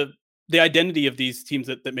identity of these teams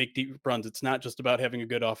that make deep runs. It's not just about having a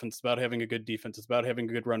good offense; it's about having a good defense. It's about having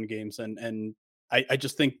good run games, and I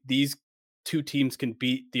just think these 2 teams can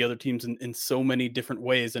beat the other teams in so many different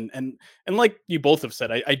ways. And like you both have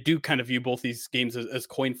said, I do kind of view both these games as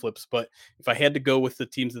coin flips. But if I had to go with the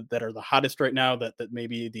teams that are the hottest right now, that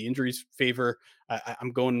maybe the injuries favor,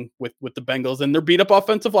 I'm going with the Bengals and their beat up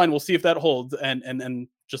offensive line. We'll see if that holds. And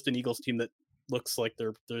just an Eagles team that looks like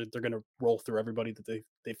they're going to roll through everybody that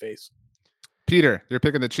they face. Peter, you're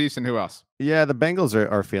picking the Chiefs, and who else? Yeah, the Bengals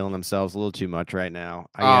are feeling themselves a little too much right now.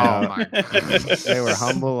 My they were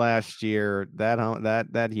humble last year.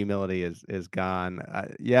 That humility is gone.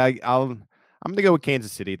 I'm going to go with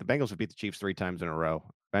Kansas City. The Bengals have beat the Chiefs 3 times in a row.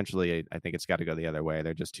 Eventually, I think it's got to go the other way.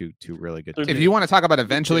 They're just two really good teams. If you want to talk about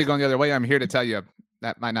eventually going the other way, I'm here to tell you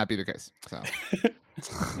that might not be the case. So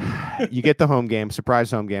you get the home game,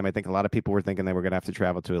 surprise home game. I think a lot of people were thinking they were going to have to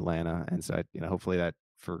travel to Atlanta, and so hopefully that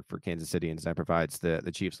for Kansas City and that provides the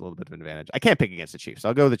Chiefs a little bit of an advantage. I can't pick against the Chiefs.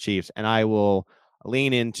 I'll go with the Chiefs, and I will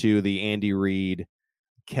lean into the Andy Reid,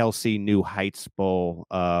 Kelsey New Heights Bowl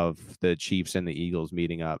of the Chiefs and the Eagles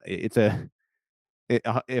meeting up. If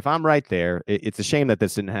I'm right there, it's a shame that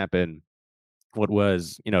this didn't happen. What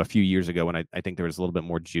was, a few years ago when I think there was a little bit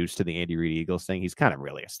more juice to the Andy Reid Eagles thing. He's kind of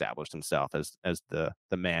really established himself as the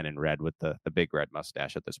man in red with the big red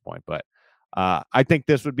mustache at this point. But I think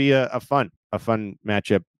this would be a fun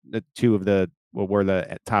matchup. The 2 of the were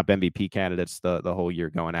the top MVP candidates the whole year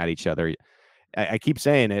going at each other. I keep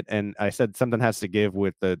saying it, and I said something has to give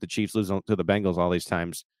with the Chiefs losing to the Bengals all these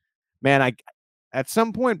times. Man, at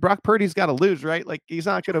some point, Brock Purdy's got to lose, right? Like, he's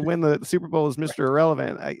not going to win the Super Bowl as Mr.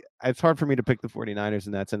 Irrelevant. It's hard for me to pick the 49ers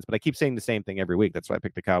in that sense, but I keep saying the same thing every week. That's why I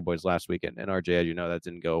picked the Cowboys last weekend. And RJ, as you know, that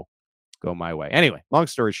didn't go my way. Anyway, long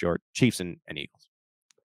story short, Chiefs and Eagles.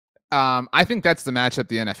 I think that's the matchup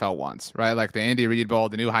the NFL wants, right? Like the Andy Reid Bowl,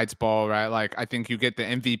 the New Heights Bowl, right? Like I think you get the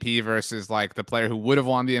MVP versus like the player who would have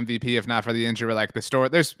won the MVP if not for the injury. Like the story,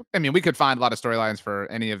 we could find a lot of storylines for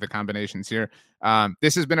any of the combinations here.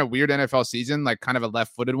 This has been a weird NFL season, like kind of a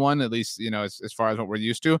left-footed one, at least as far as what we're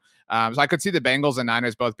used to. So I could see the Bengals and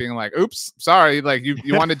Niners both being like, "Oops, sorry, like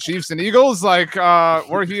you wanted Chiefs and Eagles, like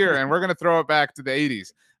we're here and we're gonna throw it back to the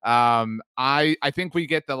 '80s." I think we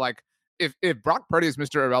get the like. If Brock Purdy is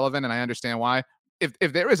Mr. Irrelevant, and I understand why,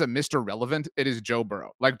 if there is a Mr. Relevant, it is Joe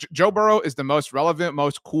Burrow. Like Joe Burrow is the most relevant,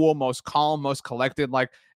 most cool, most calm, most collected.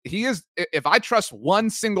 Like he is. If I trust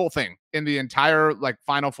one single thing in the entire like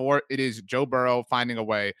Final Four, it is Joe Burrow finding a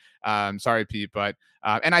way. Sorry, Pete, but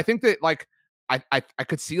and I think that like. I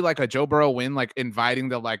could see like a Joe Burrow win, like inviting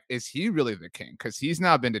the like, is he really the king? Because he's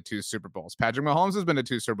now been to 2 Super Bowls. Patrick Mahomes has been to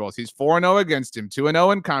 2 Super Bowls. He's 4-0 against him,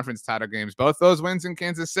 2-0 in conference title games. Both those wins in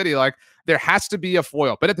Kansas City. Like there has to be a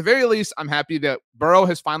foil. But at the very least, I'm happy that Burrow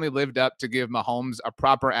has finally lived up to give Mahomes a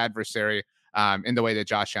proper adversary in the way that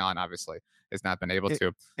Josh Allen obviously has not been able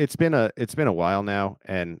to. It's been a while now,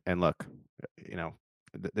 and look,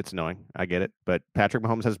 it's annoying. I get it, but Patrick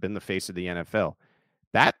Mahomes has been the face of the NFL.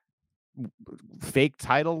 That fake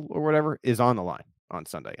title or whatever is on the line on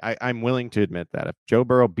Sunday. I'm willing to admit that if Joe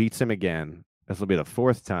Burrow beats him again, this will be the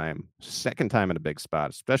 4th time, 2nd time in a big spot,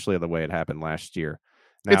 especially the way it happened last year.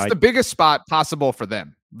 Now, it's the biggest spot possible for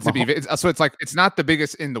them to be. So it's like it's not the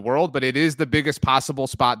biggest in the world, but it is the biggest possible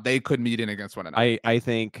spot they could meet in against one another. I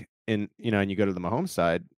think, and you go to the Mahomes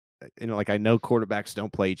side, like I know quarterbacks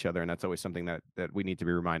don't play each other, and that's always something that we need to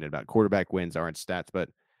be reminded about. Quarterback wins aren't stats, but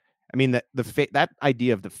I mean, that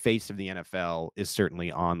idea of the face of the NFL is certainly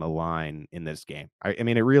on the line in this game. I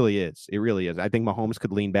mean, it really is. It really is. I think Mahomes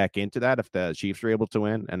could lean back into that if the Chiefs are able to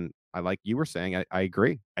win. And like you were saying, I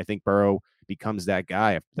agree. I think Burrow becomes that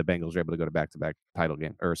guy if the Bengals are able to go to back-to-back title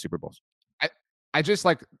game or Super Bowls. I just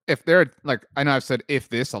like if they're like, I know I've said if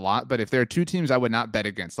this a lot, but if there are 2 teams I would not bet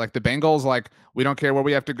against, like the Bengals, like we don't care where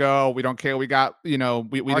we have to go. We don't care. We got, we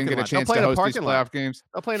didn't get a chance to host these playoff games.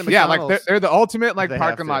 They'll play in a like they're the ultimate like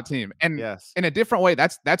parking lot team. And in a different way,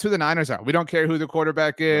 that's who the Niners are. We don't care who the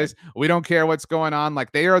quarterback is. Right. We don't care what's going on.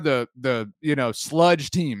 Like they are the sludge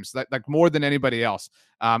teams that like more than anybody else.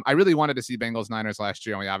 I really wanted to see Bengals Niners last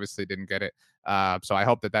year, and we obviously didn't get it. So I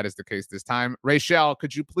hope that is the case this time. Rachel,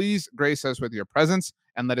 could you please grace us with your presence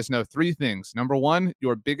and let us know 3 things? Number 1,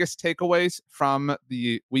 your biggest takeaways from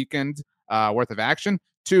the weekend worth of action.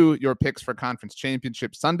 2, your picks for conference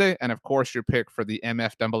championship Sunday. And of course, your pick for the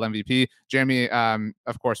MF Dumble MVP. Jeremy,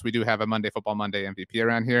 of course, we do have a Monday Football Monday MVP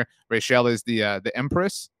around here. Rachel is the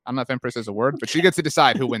Empress. I don't know if Empress is a word, but she gets to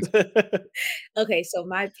decide who wins. Okay, so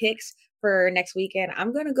my picks for next weekend,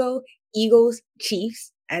 I'm going to go Eagles,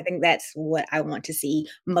 Chiefs. I think that's what I want to see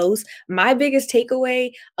most. My biggest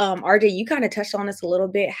takeaway, RJ, you kind of touched on this a little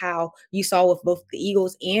bit, how you saw with both the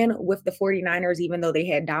Eagles and with the 49ers, even though they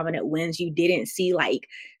had dominant wins, you didn't see like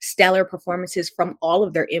stellar performances from all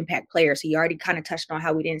of their impact players. So you already kind of touched on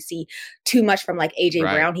how we didn't see too much from like AJ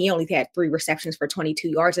Brown. He only had 3 receptions for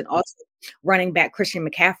 22 yards. And also running back Christian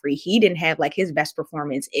McCaffrey, he didn't have like his best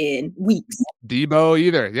performance in weeks. Debo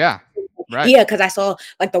either. Yeah. Right. Yeah, because I saw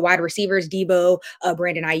like the wide receivers, Debo,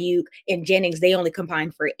 Brandon Ayuk, and Jennings, they only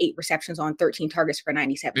combined for 8 receptions on 13 targets for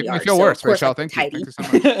 97 yards. It feel worse, Rachel. Thank you. Thank you so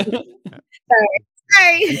much.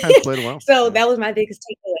 Sorry. Defense played well. So that was my biggest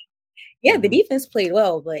takeaway. Yeah, the defense played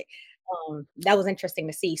well, but that was interesting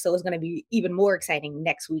to see. So it's going to be even more exciting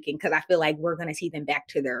next weekend because I feel like we're going to see them back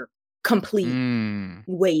to their complete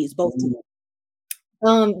ways, both teams.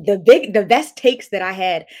 The best takes that I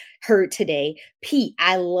had heard today, Pete,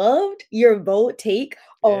 I loved your bold take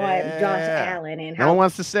on Josh Allen and how no one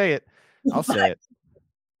wants to say it. I'll say it.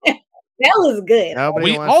 That was good.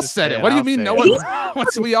 We all said it. What do you mean no one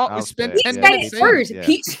wants? We spent 10 minutes first.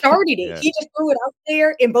 Pete started it. He just threw it out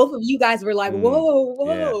there, and both of you guys were like, whoa.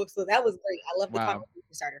 Yeah. So that was great. I love the conversation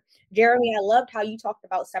starter. Jeremy, I loved how you talked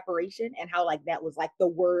about separation and how like that was like the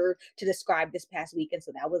word to describe this past weekend.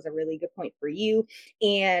 So that was a really good point for you.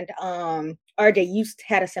 And RJ, you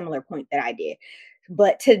had a similar point that I did.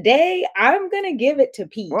 But today, I'm going to give it to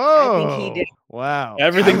Pete. Whoa. I think he did. Wow.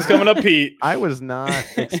 Everything's coming up, Pete. I was not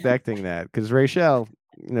expecting that because Rachel,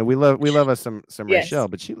 we love us some Rachel,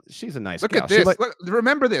 but she's a nice Look gal. at this. Look,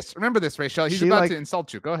 remember this, Rachel. He's about to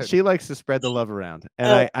insult you. Go ahead. She likes to spread the love around.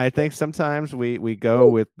 And I think sometimes we go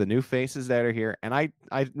with the new faces that are here. And I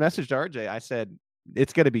messaged RJ. I said,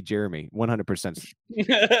 it's going to be Jeremy, 100%.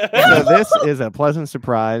 So this is a pleasant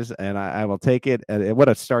surprise, and I will take it. What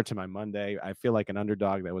a start to my Monday. I feel like an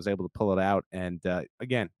underdog that was able to pull it out. And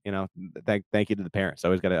again, thank you to the parents. I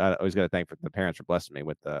always got to thank the parents for blessing me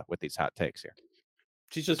with these hot takes here.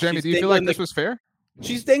 Jeremy, do you feel like this was fair?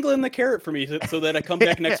 She's dangling the carrot for me so that I come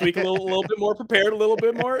back next week a little bit more prepared, a little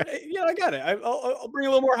bit more. Yeah, I got it. I'll bring a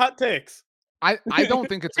little more hot takes. I don't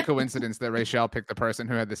think it's a coincidence that Rachel picked the person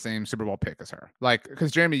who had the same Super Bowl pick as her. Like,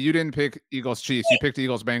 because Jeremy, you didn't pick Eagles Chiefs. You picked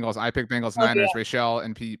Eagles Bengals. I picked Bengals Niners. Yeah. Rachel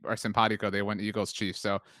and Pete are simpatico. They went Eagles Chiefs.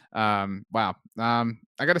 So, wow. I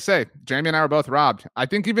got to say, Jeremy and I were both robbed. I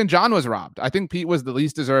think even John was robbed. I think Pete was the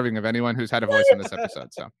least deserving of anyone who's had a voice in this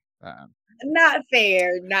episode. So, not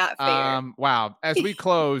fair. Wow. As we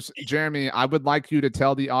close, Jeremy, I would like you to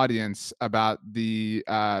tell the audience about the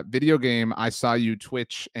video game I saw you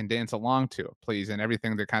twitch and dance along to, please, and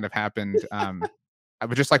everything that kind of happened. I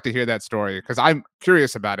would just like to hear that story because I'm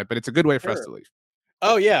curious about it, but it's a good way for us to leave.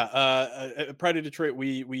 Oh yeah, Pride of Detroit.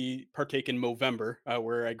 We partake in Movember,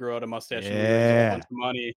 where I grow out a mustache and we raise a bunch of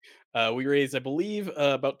money. We raised, I believe,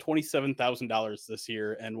 about $27,000 this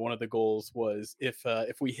year, and one of the goals was if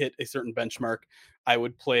we hit a certain benchmark, I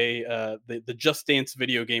would play the Just Dance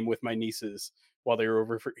video game with my nieces while they were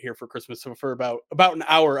over here for Christmas. So for about an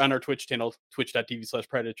hour on our Twitch channel,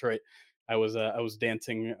 twitch.tv/Pride of Detroit, I was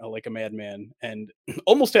dancing like a madman and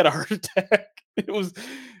almost had a heart attack. It was.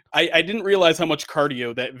 I didn't realize how much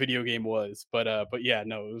cardio that video game was, but yeah,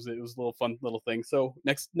 no, it was a little fun little thing. So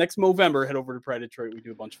next Movember, head over to Pride Detroit. We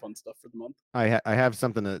do a bunch of fun stuff for the month. I have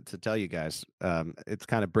something to tell you guys. It's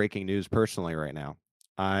kind of breaking news personally right now.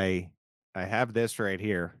 I have this right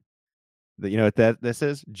here. You know what this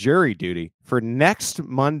is? Jury duty for next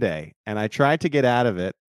Monday, and I tried to get out of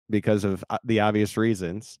it because of the obvious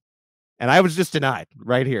reasons. And I was just denied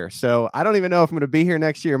right here. So I don't even know if I'm going to be here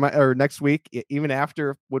next year or next week, even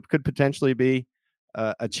after what could potentially be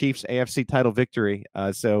a Chiefs AFC title victory.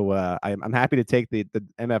 So I'm happy to take the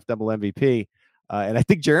MF double MVP. And I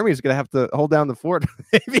think Jeremy is going to have to hold down the fort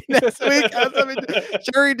maybe next week.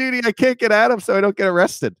 Jury duty, I can't get at him so I don't get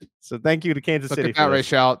arrested. So thank you to Kansas City. Look at that,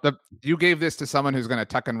 Rachel. You gave this to someone who's going to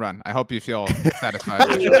tuck and run. I hope you feel satisfied.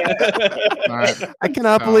 Right. I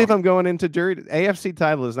cannot believe I'm going into jury. AFC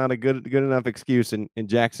title is not a good enough excuse in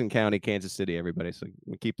Jackson County, Kansas City, everybody. So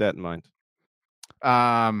keep that in mind.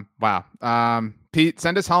 Wow. Pete,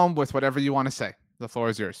 send us home with whatever you want to say. The floor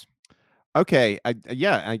is yours. Okay, I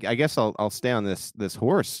guess I'll stay on this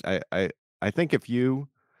horse. I think if you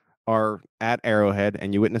are at Arrowhead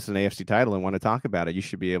and you witness an AFC title and want to talk about it, you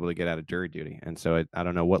should be able to get out of jury duty. And so I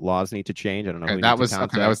don't know what laws need to change. I don't know. Okay, that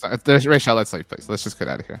was Rachel. Let's leave, please. Let's just get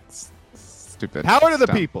out of here. It's stupid. Power to the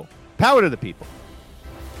people. Power to the people.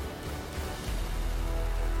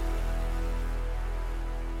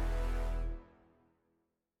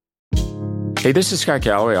 Hey, this is Scott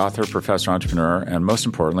Galloway, author, professor, entrepreneur, and most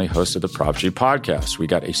importantly, host of the Prop G podcast. We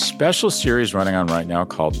got a special series running on right now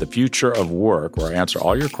called The Future of Work, where I answer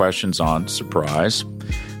all your questions on, surprise,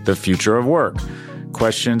 the future of work.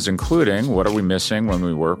 Questions including, what are we missing when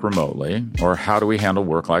we work remotely? Or how do we handle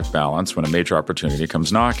work-life balance when a major opportunity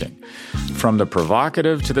comes knocking? From the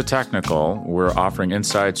provocative to the technical, we're offering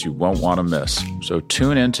insights you won't want to miss. So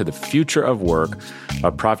tune in to The Future of Work,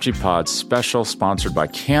 a Prop G Pod special sponsored by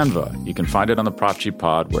Canva. You can find it on the Prop G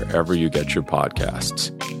Pod wherever you get your podcasts.